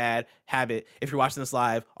like a bad habit. If you're watching this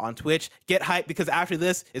live on Twitch, get hyped because after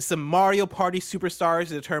this is some Mario Party Superstars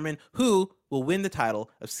to determine who will win the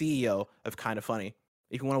title of CEO of Kind of Funny.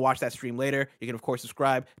 If you want to watch that stream later, you can of course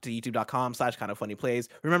subscribe to youtube.com/kindoffunnyplays.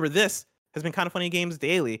 Remember, this has been Kind of Funny Games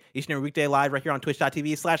Daily, each and every weekday live right here on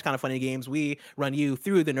twitch.tv/kindoffunnygames. We run you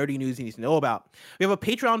through the nerdy news you need to know about. We have a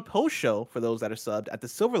Patreon post show for those that are subbed at the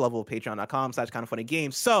silver level of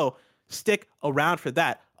patreon.com/kindoffunnygames. So stick around for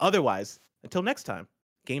that. Otherwise, until next time,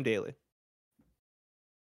 Game Daily.